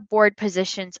board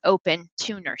positions open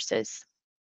to nurses?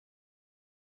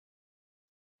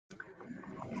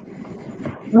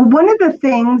 Well, one of the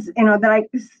things, that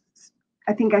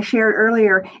I think I shared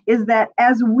earlier is that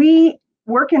as we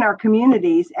work in our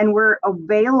communities and we're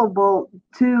available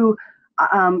to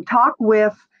talk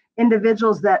with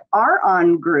individuals that are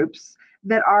on groups,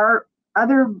 that are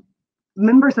other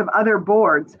members of other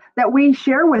boards, that we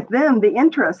share with them the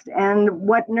interest and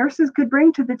what nurses could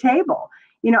bring to the table.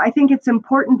 I think it's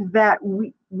important that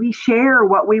we share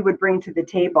what we would bring to the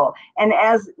table. And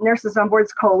as Nurses on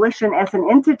Board's Coalition as an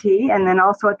entity, and then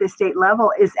also at the state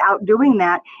level, is out doing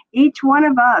that, each one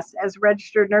of us as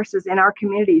registered nurses in our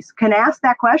communities can ask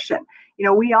that question.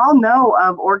 We all know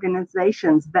of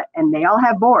organizations and they all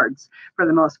have boards for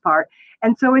the most part.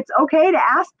 And so it's okay to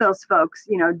ask those folks,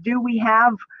 do you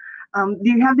have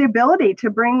the ability to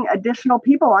bring additional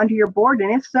people onto your board?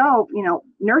 And if so,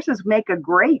 nurses make a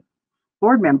great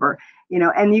board member,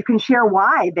 and you can share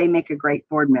why they make a great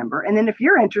board member. And then if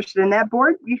you're interested in that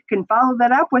board, you can follow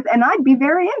that up with, and I'd be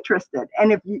very interested.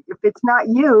 And if it's not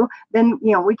you, then,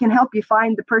 we can help you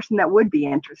find the person that would be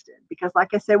interested. Because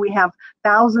like I said, we have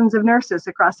thousands of nurses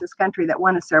across this country that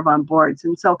want to serve on boards.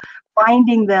 And so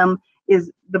finding them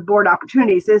the board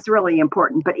opportunities is really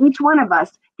important. But each one of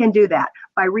us can do that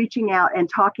by reaching out and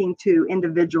talking to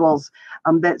individuals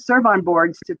that serve on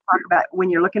boards to talk about when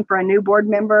you're looking for a new board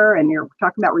member and you're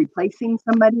talking about replacing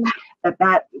somebody,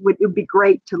 it would be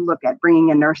great to look at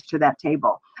bringing a nurse to that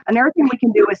table. Another thing we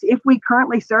can do is if we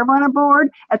currently serve on a board,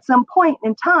 at some point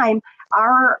in time,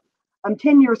 our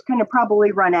tenure is going to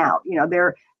probably run out.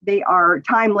 They are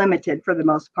time limited for the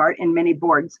most part in many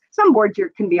boards. Some boards you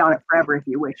can be on it forever if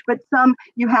you wish, but some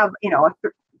you have,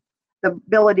 the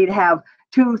ability to have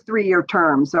 2-3-year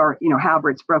terms or,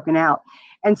 however it's broken out.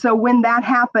 And so when that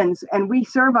happens and we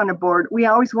serve on a board, we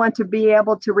always want to be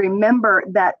able to remember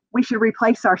that we should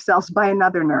replace ourselves by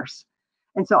another nurse.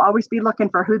 And so always be looking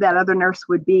for who that other nurse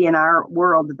would be in our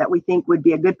world that we think would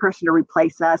be a good person to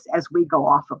replace us as we go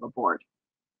off of a board.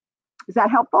 Is that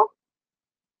helpful?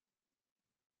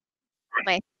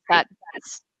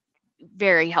 That's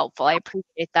very helpful. I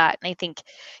appreciate that. And I think,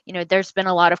 there's been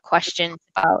a lot of questions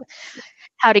about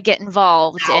how to get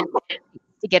involved and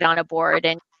to get on a board.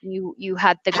 And you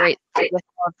had the great with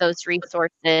all of those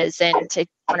resources. And to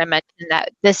want to mention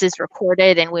that this is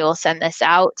recorded and we will send this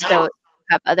out. So if you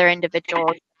have other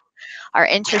individuals are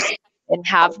interested and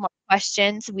have more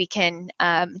questions, we can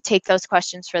take those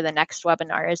questions for the next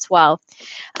webinar as well.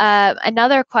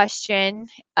 Another question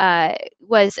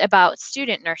was about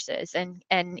student nurses and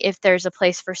if there's a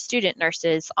place for student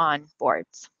nurses on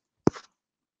boards.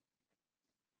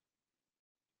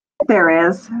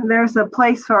 There's a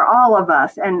place for all of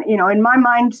us. And, in my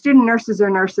mind, student nurses are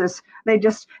nurses. They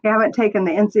haven't taken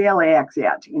the NCLEX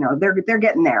yet. They're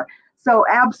getting there. So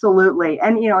absolutely.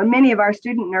 And, many of our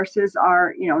student nurses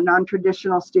are,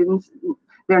 non-traditional students.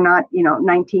 They're not,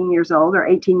 19 years old or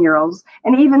 18-year-olds.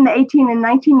 And even the 18 and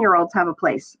 19-year-olds have a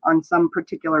place on some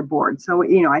particular board. So,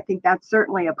 I think that's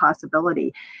certainly a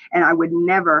possibility. And I would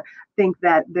never think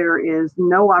that there is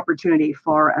no opportunity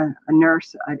for a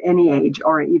nurse at any age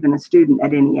or even a student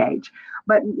at any age.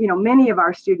 But, many of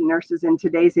our student nurses in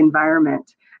today's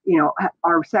environment,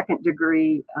 are second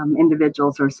degree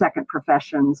individuals or second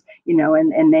professions,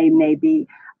 and they may be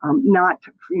not,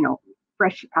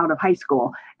 fresh out of high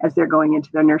school as they're going into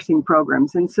their nursing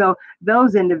programs. And so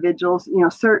those individuals,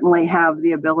 certainly have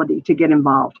the ability to get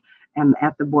involved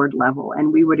at the board level.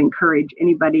 And we would encourage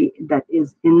anybody that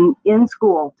is in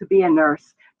school to be a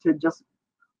nurse to just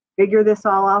figure this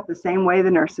all out the same way the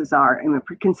nurses are. And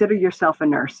consider yourself a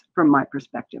nurse from my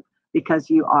perspective, because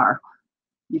you are.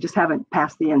 You just haven't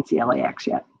passed the NCLEX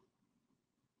yet.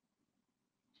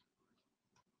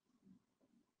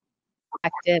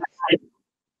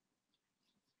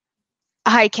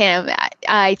 Hi, Kim.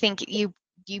 I think you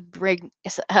bring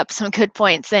up some good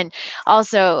points, and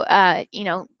also,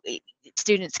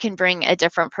 students can bring a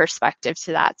different perspective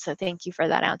to that. So thank you for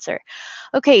that answer.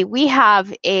 Okay, we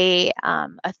have a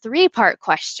 3-part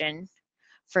question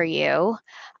for you.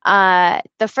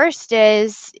 The first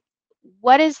is,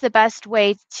 what is the best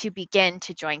way to begin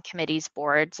to join committees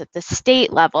boards at the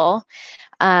state level?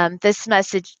 This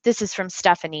is from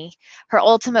Stephanie. Her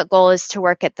ultimate goal is to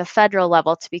work at the federal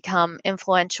level to become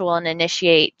influential and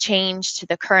initiate change to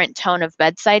the current tone of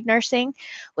bedside nursing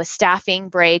with staffing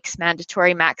breaks,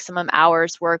 mandatory maximum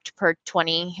hours worked per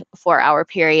 24-hour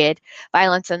period,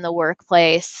 violence in the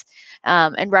workplace,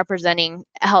 and representing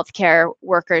healthcare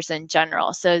workers in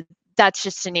general. So that's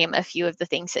just to name a few of the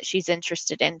things that she's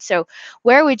interested in. So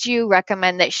where would you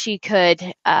recommend that she could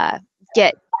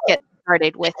get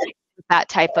started with that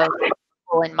type of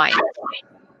goal in mind?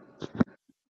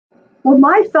 Well,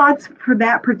 my thoughts for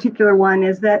that particular one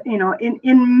is that,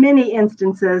 in many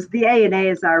instances, the ANA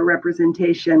is our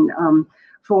representation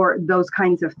for those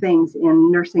kinds of things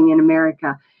in nursing in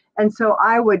America. And so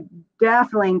I would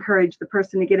definitely encourage the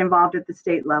person to get involved at the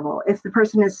state level. If the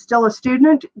person is still a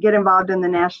student, get involved in the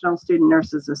National Student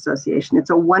Nurses Association. It's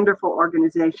a wonderful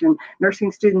organization.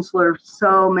 Nursing students learn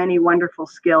so many wonderful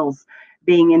skills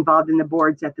being involved in the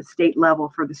boards at the state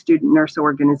level for the student nurse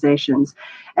organizations.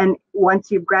 And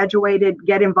once you've graduated,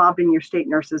 get involved in your state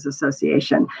nurses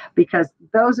association, because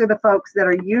those are the folks that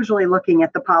are usually looking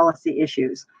at the policy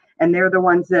issues, and they're the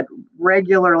ones that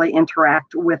regularly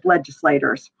interact with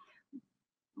legislators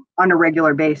on a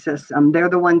regular basis. They're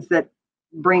the ones that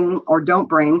bring or don't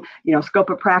bring, scope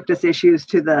of practice issues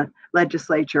to the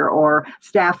legislature, or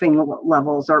staffing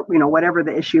levels, or, whatever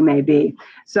the issue may be.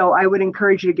 So I would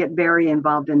encourage you to get very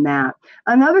involved in that.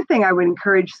 Another thing I would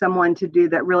encourage someone to do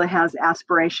that really has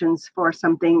aspirations for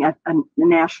something at a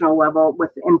national level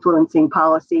with influencing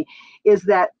policy is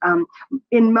that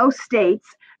in most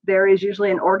states, there is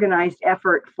usually an organized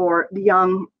effort for the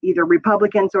young, either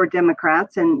Republicans or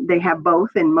Democrats, and they have both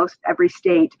in most every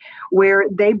state, where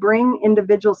they bring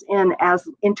individuals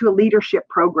into leadership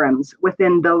programs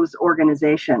within those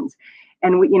organizations.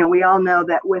 And we all know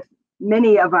that with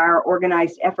many of our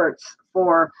organized efforts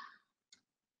for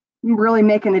really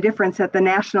making a difference at the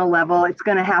national level, it's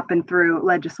going to happen through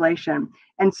legislation.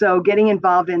 And so getting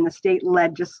involved in the state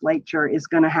legislature is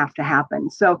going to have to happen.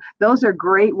 So those are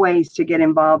great ways to get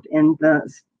involved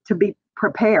to be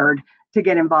prepared to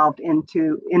get involved in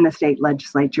the state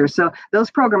legislature. So those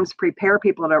programs prepare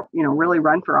people to, really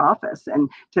run for office and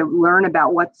to learn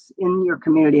about what's in your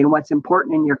community and what's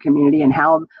important in your community and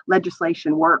how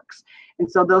legislation works.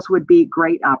 And so those would be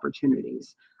great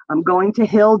opportunities. Going to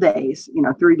Hill Days,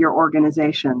 through your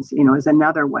organizations, is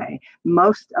another way.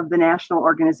 Most of the national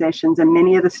organizations and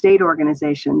many of the state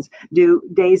organizations do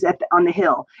days on the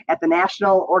Hill. At the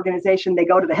national organization, they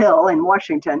go to the Hill in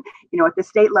Washington. At the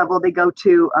state level, they go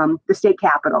to the state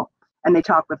capitol and they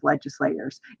talk with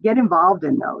legislators. Get involved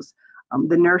in those.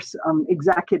 The nurse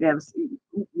executives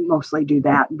mostly do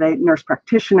that. The nurse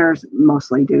practitioners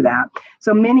mostly do that.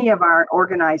 So many of our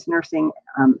organized nursing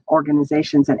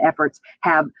organizations and efforts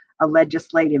have a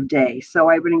legislative day. So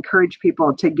I would encourage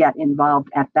people to get involved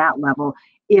at that level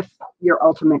if your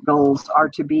ultimate goals are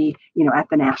to be, at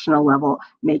the national level,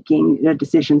 making the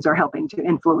decisions or helping to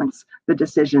influence the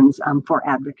decisions for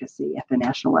advocacy at the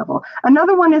national level.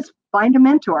 Another one is find a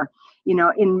mentor.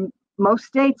 In most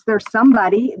states, there's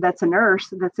somebody that's a nurse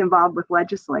that's involved with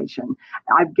legislation.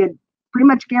 I could pretty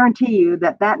much guarantee you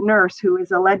that nurse who is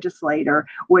a legislator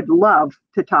would love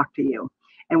to talk to you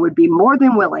and would be more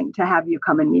than willing to have you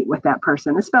come and meet with that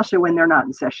person, especially when they're not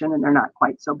in session and they're not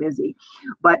quite so busy.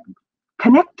 But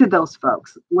connect to those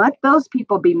folks. Let those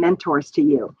people be mentors to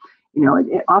you.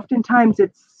 Oftentimes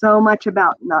it's so much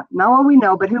about not what we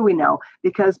know, but who we know,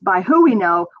 because by who we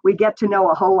know, we get to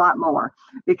know a whole lot more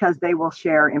because they will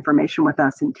share information with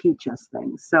us and teach us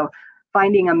things. So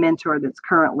finding a mentor that's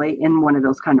currently in one of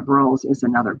those kind of roles is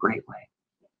another great way.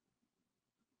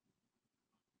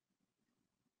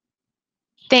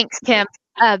 Thanks, Kim.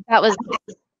 That was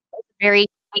a very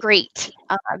great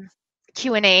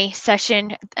Q&A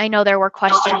session. I know there were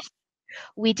questions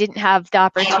we didn't have the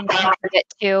opportunity to get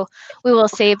to. We will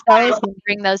save those and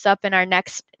bring those up in our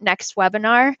next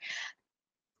webinar.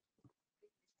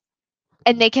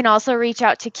 And they can also reach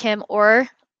out to Kim or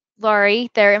Laurie.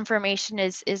 Their information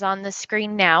is on the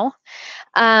screen now.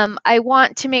 I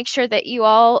want to make sure that you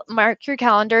all mark your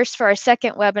calendars for our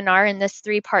second webinar in this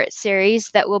 3-part series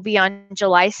that will be on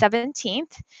July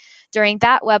 17th. During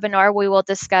that webinar, we will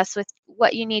discuss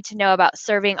what you need to know about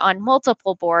serving on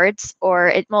multiple boards or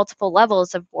at multiple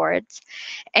levels of boards.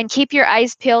 And keep your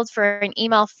eyes peeled for an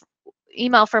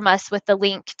email from us with the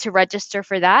link to register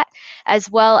for that, as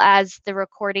well as the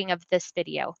recording of this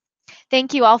video.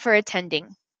 Thank you all for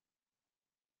attending.